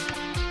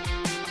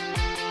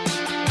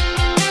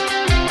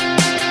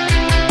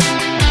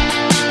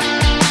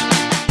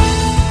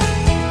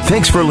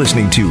 Thanks for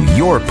listening to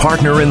Your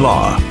Partner in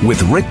Law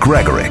with Rick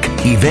Gregorick.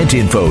 Event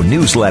info,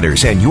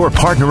 newsletters, and Your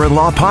Partner in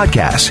Law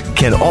podcasts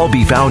can all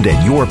be found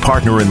at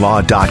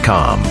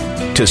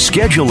yourpartnerinlaw.com. To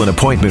schedule an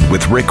appointment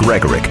with Rick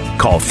Gregorick,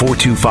 call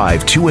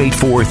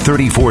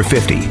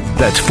 425-284-3450.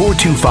 That's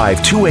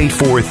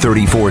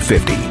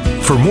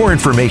 425-284-3450. For more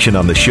information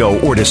on the show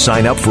or to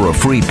sign up for a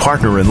free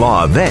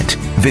partner-in-law event,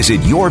 visit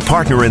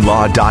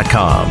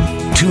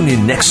yourpartnerinlaw.com. Tune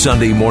in next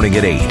Sunday morning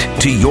at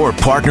 8 to Your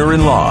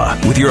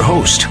Partner-in-Law with your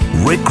host,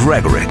 Rick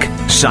Gregorick.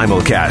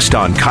 Simulcast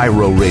on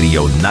Cairo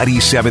Radio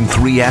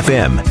 97.3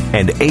 FM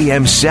and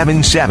AM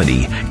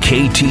 770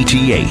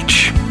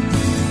 KTTH.